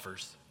city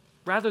offers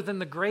rather than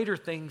the greater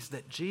things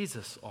that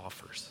Jesus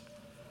offers.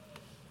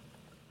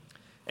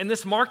 And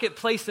this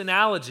marketplace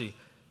analogy,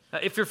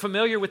 if you're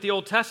familiar with the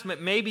Old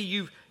Testament, maybe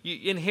you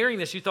in hearing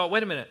this, you thought,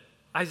 wait a minute,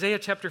 Isaiah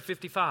chapter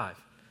 55.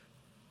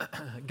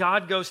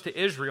 God goes to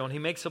Israel and he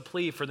makes a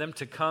plea for them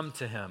to come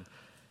to him.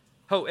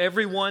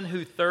 Everyone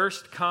who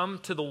thirsts, come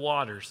to the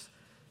waters.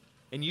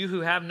 And you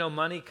who have no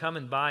money, come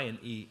and buy and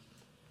eat.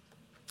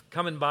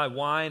 Come and buy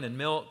wine and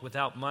milk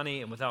without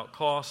money and without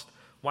cost.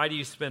 Why do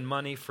you spend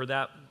money for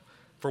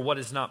what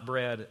is not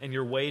bread, and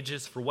your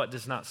wages for what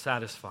does not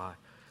satisfy?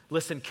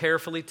 Listen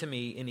carefully to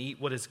me and eat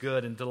what is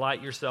good and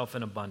delight yourself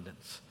in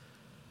abundance.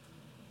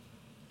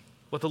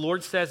 What the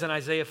Lord says in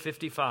Isaiah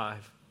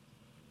 55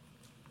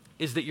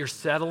 is that you're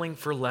settling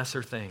for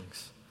lesser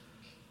things.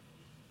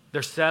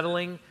 They're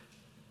settling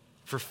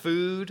for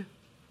food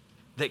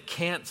that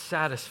can't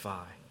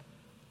satisfy,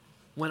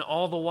 when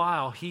all the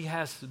while he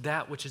has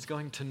that which is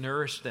going to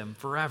nourish them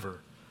forever.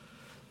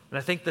 And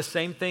I think the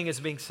same thing is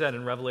being said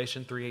in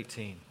Revelation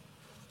 3:18.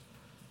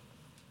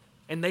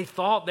 And they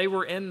thought they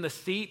were in the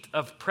seat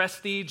of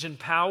prestige and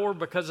power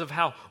because of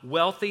how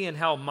wealthy and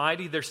how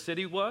mighty their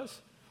city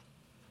was.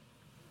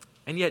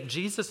 And yet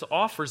Jesus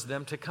offers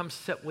them to come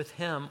sit with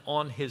him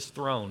on his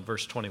throne,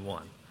 verse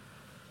 21.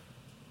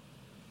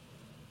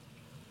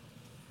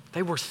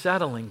 They were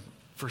settling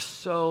for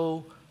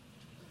so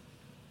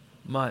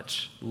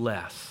much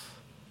less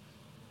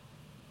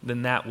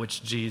than that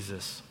which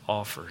Jesus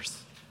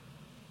offers.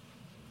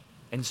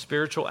 And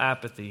spiritual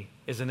apathy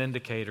is an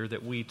indicator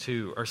that we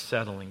too are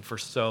settling for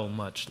so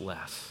much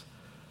less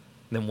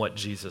than what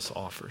Jesus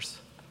offers.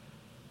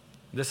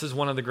 This is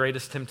one of the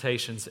greatest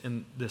temptations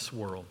in this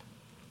world.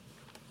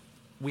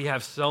 We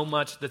have so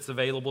much that's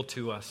available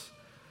to us,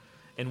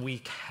 and we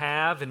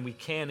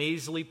can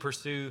easily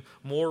pursue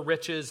more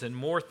riches and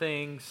more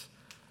things.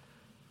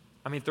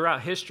 I mean,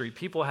 throughout history,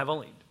 people have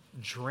only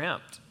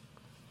dreamt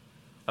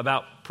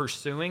about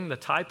pursuing the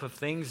type of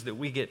things that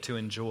we get to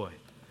enjoy.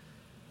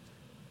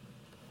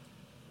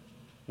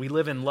 We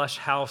live in lush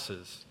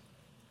houses,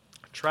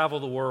 travel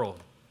the world,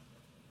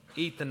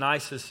 eat the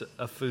nicest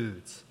of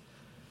foods.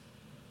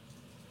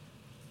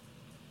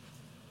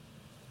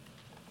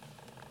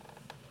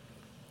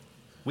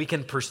 We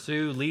can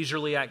pursue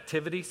leisurely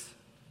activities.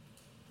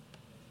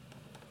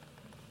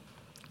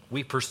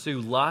 We pursue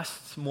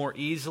lusts more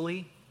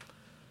easily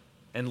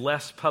and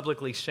less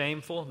publicly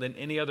shameful than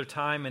any other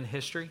time in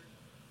history.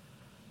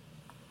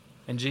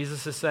 And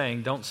Jesus is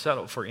saying, don't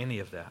settle for any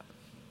of that.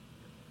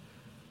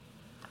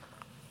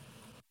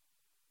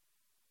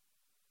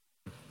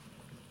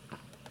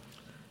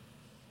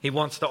 He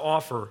wants to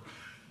offer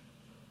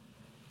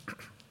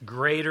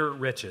greater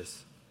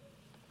riches,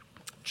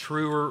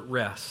 truer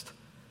rest,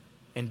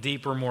 and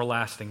deeper, more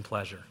lasting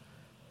pleasure.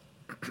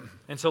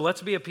 And so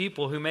let's be a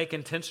people who make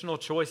intentional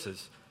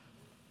choices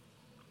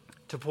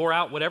to pour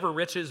out whatever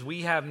riches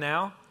we have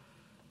now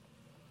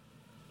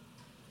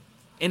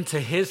into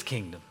his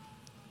kingdom.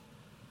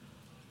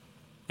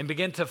 and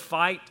begin to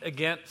fight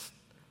against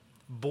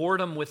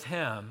boredom with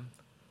Him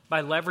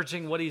by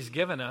leveraging what He's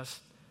given us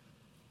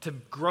to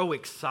grow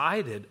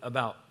excited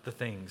about the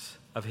things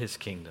of His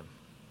kingdom.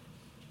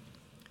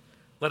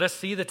 Let us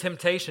see the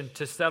temptation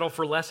to settle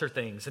for lesser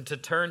things and to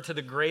turn to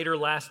the greater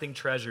lasting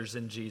treasures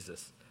in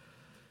Jesus.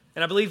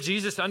 And I believe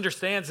Jesus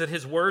understands that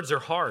His words are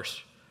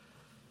harsh.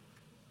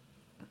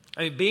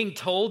 I mean, being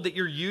told that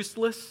you're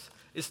useless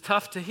is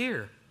tough to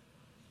hear.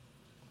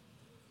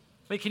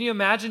 I mean, can you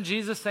imagine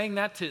Jesus saying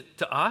that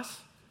to us?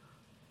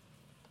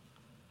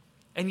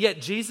 And yet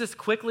Jesus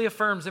quickly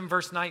affirms in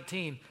verse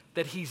 19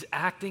 that He's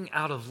acting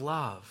out of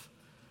love.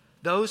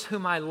 Those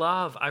whom I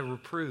love, I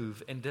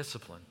reprove and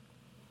discipline.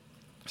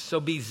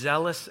 So be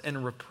zealous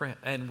and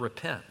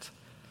repent.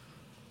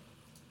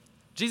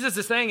 Jesus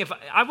is saying, if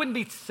I wouldn't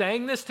be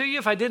saying this to you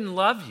if I didn't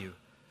love you.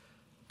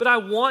 But I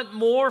want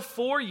more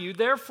for you.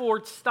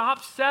 Therefore,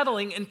 stop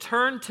settling and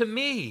turn to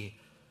me.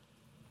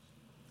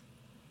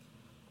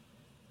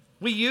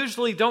 We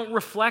usually don't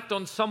reflect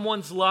on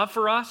someone's love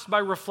for us by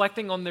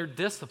reflecting on their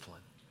discipline.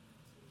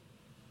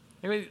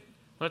 I mean,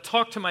 when I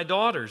talk to my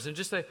daughters and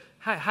just say,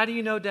 how do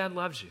you know Dad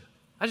loves you?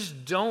 I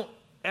just don't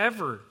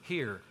ever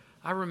hear,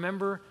 I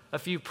remember a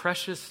few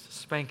precious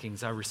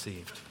spankings I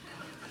received.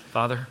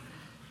 Father.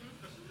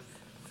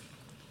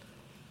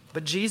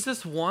 But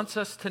Jesus wants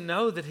us to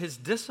know that His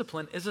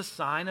discipline is a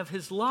sign of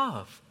His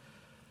love.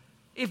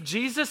 If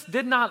Jesus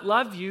did not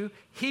love you,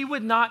 He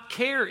would not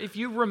care if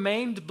you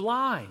remained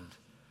blind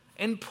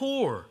and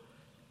poor.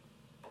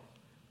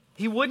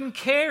 He wouldn't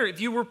care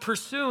if you were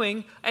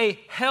pursuing a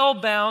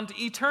hell-bound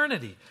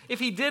eternity. If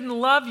He didn't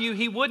love you,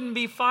 He wouldn't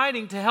be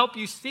fighting to help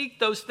you seek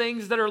those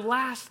things that are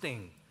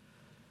lasting.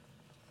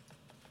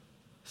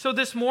 So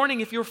this morning,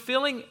 if you're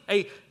feeling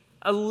a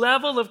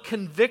level of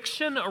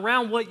conviction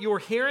around what you're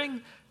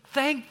hearing,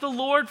 thank the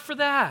Lord for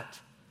that.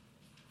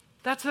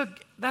 That's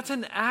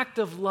an act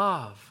of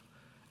love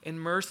and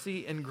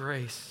mercy and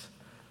grace.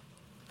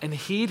 And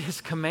heed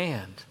His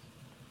command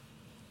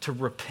to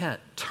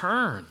repent,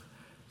 turn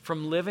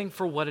from living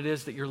for what it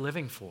is that you're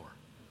living for,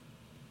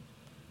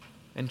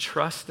 and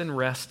trust and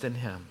rest in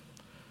Him.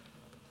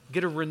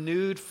 Get a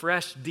renewed,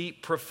 fresh,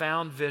 deep,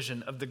 profound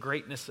vision of the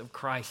greatness of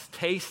Christ.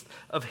 Taste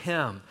of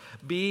Him.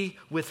 Be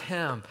with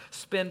Him.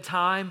 Spend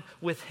time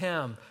with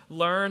Him.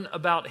 Learn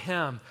about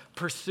Him.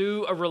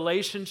 Pursue a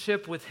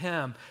relationship with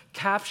Him.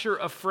 Capture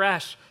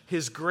afresh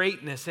His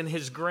greatness and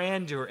His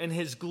grandeur and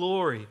His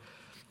glory.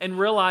 And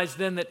realize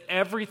then that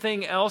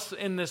everything else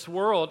in this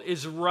world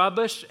is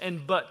rubbish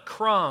and but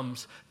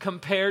crumbs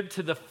compared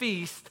to the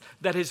feast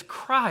that is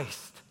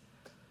Christ.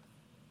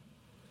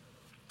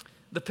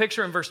 The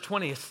picture in verse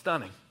 20 is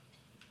stunning.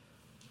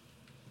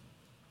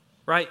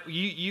 Right?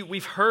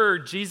 We've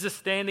heard Jesus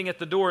standing at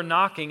the door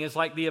knocking is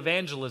like the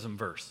evangelism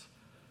verse.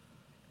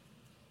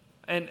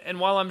 And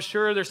while I'm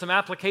sure there's some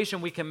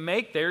application we can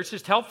make there, it's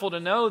just helpful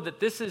to know that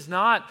this is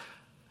not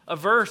a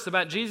verse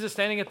about Jesus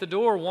standing at the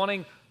door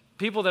wanting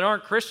people that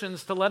aren't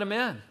Christians to let Him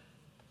in.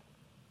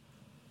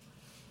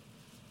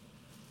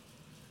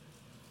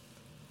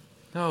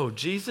 No,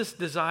 Jesus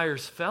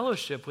desires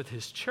fellowship with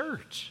His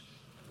church.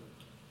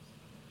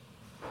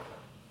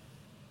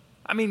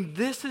 I mean,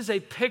 this is a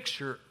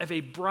picture of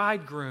a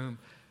bridegroom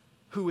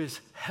who is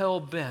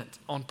hell-bent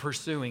on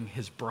pursuing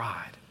his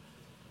bride.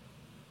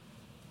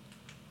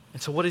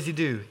 And so what does He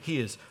do? He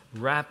is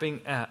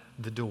rapping at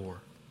the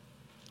door.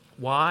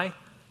 Why?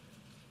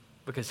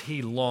 Because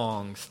He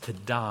longs to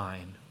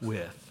dine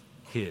with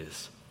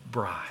His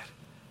bride.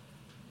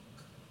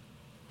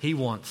 He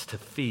wants to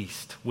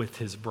feast with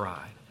His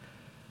bride.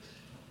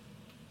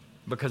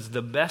 Because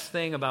the best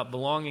thing about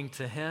belonging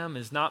to Him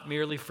is not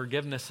merely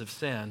forgiveness of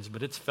sins,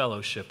 but it's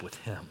fellowship with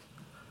Him.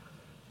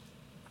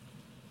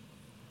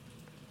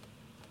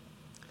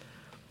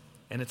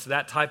 And it's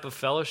that type of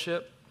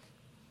fellowship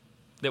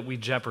that we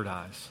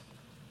jeopardize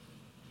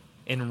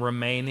in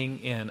remaining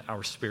in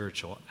our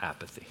spiritual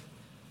apathy.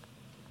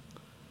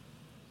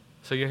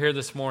 So you're here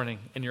this morning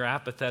and you're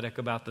apathetic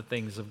about the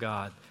things of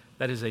God.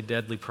 That is a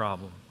deadly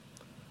problem.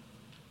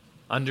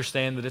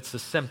 Understand that it's a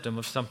symptom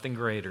of something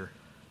greater.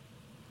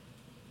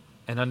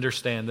 And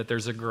understand that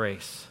there's a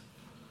grace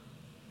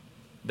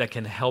that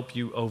can help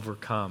you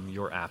overcome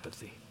your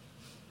apathy.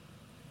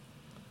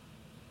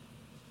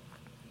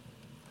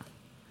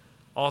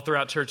 All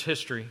throughout church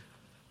history,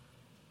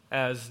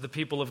 as the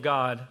people of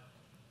God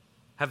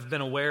have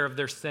been aware of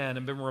their sin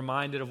and been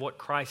reminded of what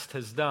Christ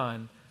has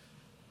done,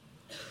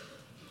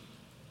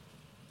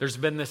 there's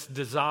been this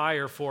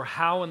desire for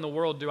how in the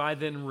world do I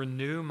then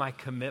renew my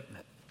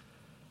commitment?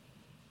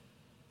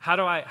 How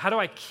do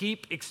I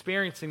keep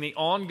experiencing the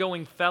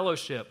ongoing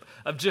fellowship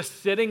of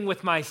just sitting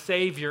with my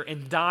Savior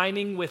and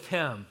dining with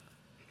Him?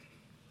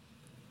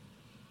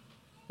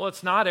 Well,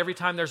 it's not every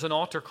time there's an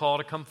altar call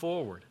to come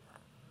forward.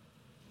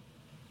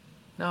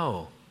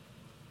 No.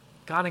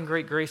 God in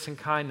great grace and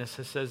kindness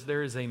says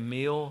there is a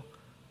meal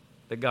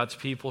that God's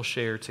people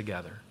share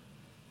together.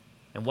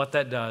 And what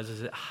that does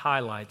is it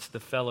highlights the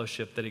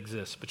fellowship that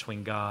exists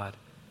between God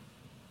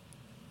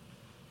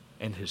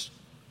and His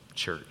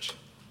church.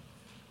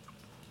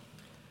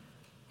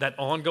 that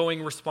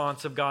ongoing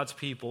response of God's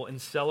people in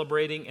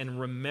celebrating and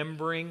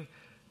remembering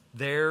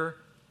their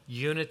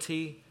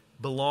unity,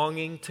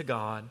 belonging to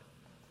God,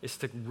 is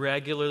to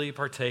regularly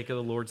partake of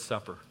the Lord's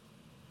Supper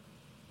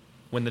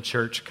when the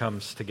church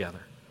comes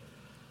together.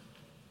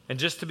 And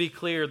just to be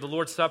clear, the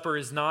Lord's Supper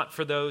is not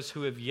for those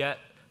who have yet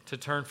to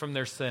turn from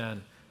their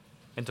sin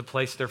and to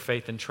place their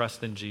faith and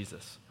trust in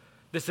Jesus.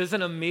 This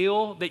isn't a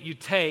meal that you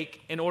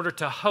take in order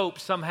to hope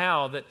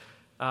somehow that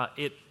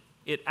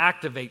it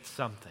activates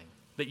something,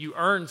 that you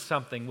earn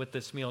something with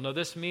this meal. No,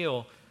 this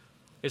meal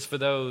is for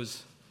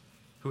those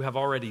who have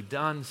already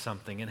done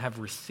something and have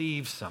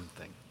received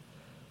something.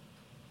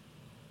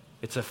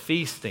 It's a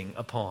feasting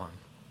upon.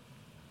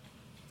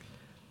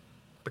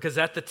 Because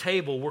at the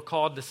table, we're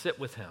called to sit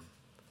with him,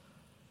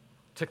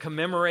 to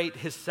commemorate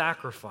his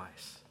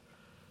sacrifice.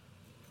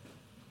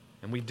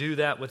 And we do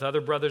that with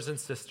other brothers and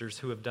sisters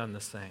who have done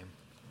the same.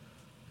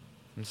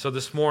 And so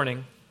this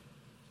morning,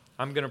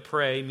 I'm going to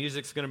pray.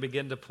 Music's going to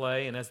begin to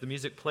play. And as the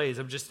music plays,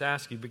 I'm just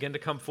asking you, begin to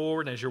come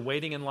forward. And as you're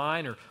waiting in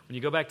line or when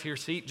you go back to your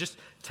seat, just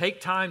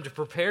take time to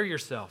prepare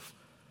yourself.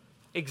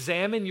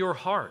 Examine your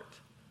heart.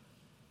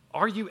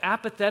 Are you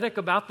apathetic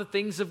about the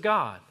things of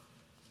God?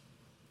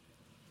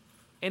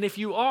 And if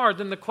you are,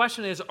 then the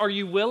question is, are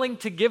you willing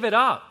to give it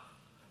up?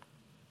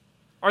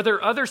 Are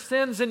there other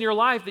sins in your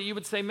life that you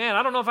would say, man,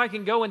 I don't know if I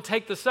can go and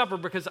take the supper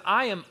because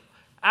I am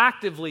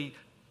actively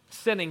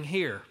sinning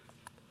here?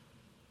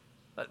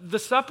 The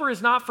supper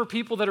is not for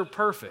people that are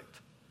perfect.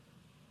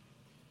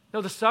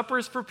 No, the supper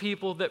is for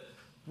people that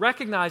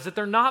recognize that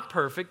they're not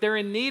perfect. They're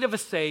in need of a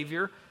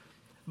Savior.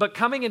 But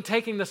coming and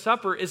taking the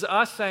supper is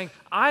us saying,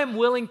 I am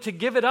willing to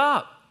give it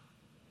up.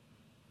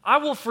 I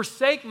will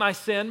forsake my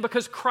sin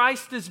because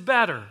Christ is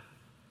better.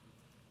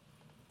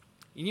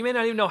 And you may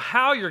not even know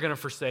how you're going to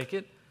forsake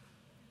it,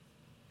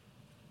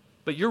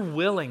 but you're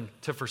willing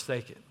to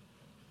forsake it.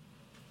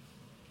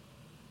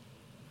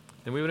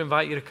 Then we would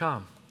invite you to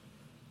come.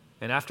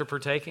 And after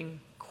partaking,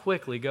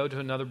 quickly go to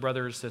another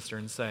brother or sister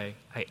and say,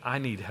 hey, I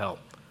need help.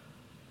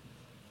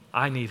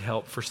 I need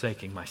help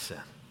forsaking my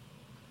sin.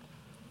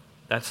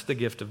 That's the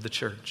gift of the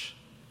church.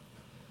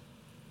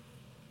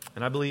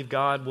 And I believe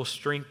God will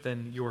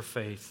strengthen your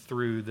faith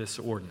through this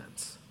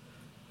ordinance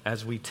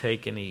as we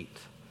take and eat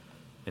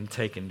and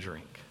take and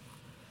drink.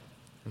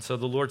 And so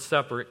the Lord's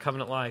Supper at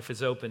Covenant Life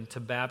is open to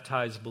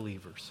baptized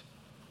believers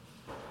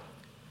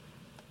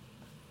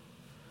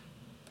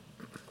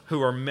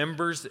who are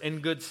members in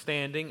good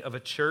standing of a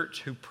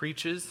church who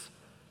preaches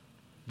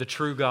the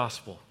true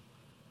gospel,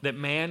 that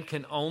man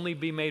can only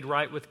be made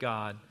right with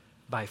God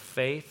by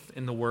faith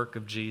in the work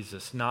of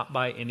Jesus, not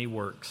by any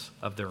works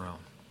of their own.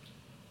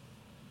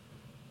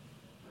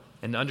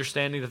 And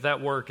understanding that that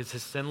work is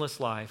his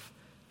sinless life,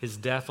 his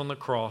death on the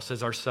cross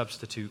as our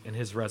substitute, and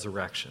his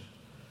resurrection.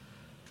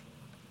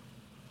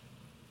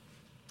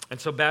 And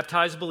so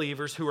baptized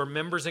believers who are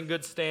members in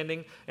good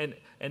standing,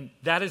 and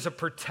that is a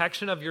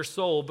protection of your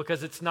soul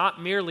because it's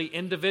not merely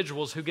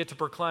individuals who get to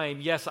proclaim,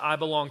 yes, I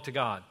belong to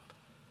God.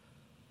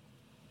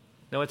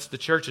 No, it's the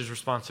church's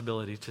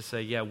responsibility to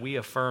say, yeah, we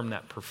affirm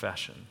that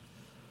profession.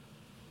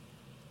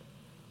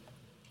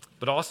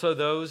 But also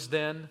those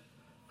then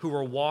who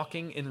are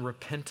walking in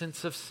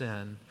repentance of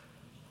sin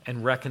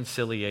and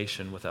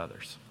reconciliation with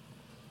others.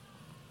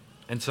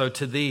 And so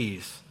to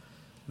these,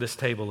 this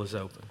table is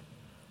open.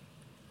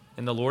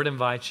 And the Lord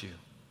invites you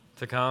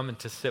to come and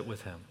to sit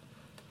with him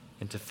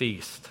and to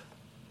feast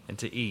and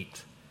to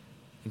eat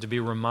and to be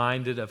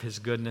reminded of his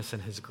goodness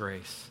and his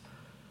grace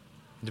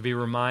and to be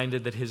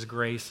reminded that his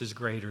grace is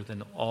greater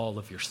than all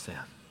of your sin.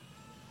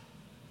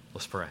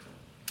 Let's pray.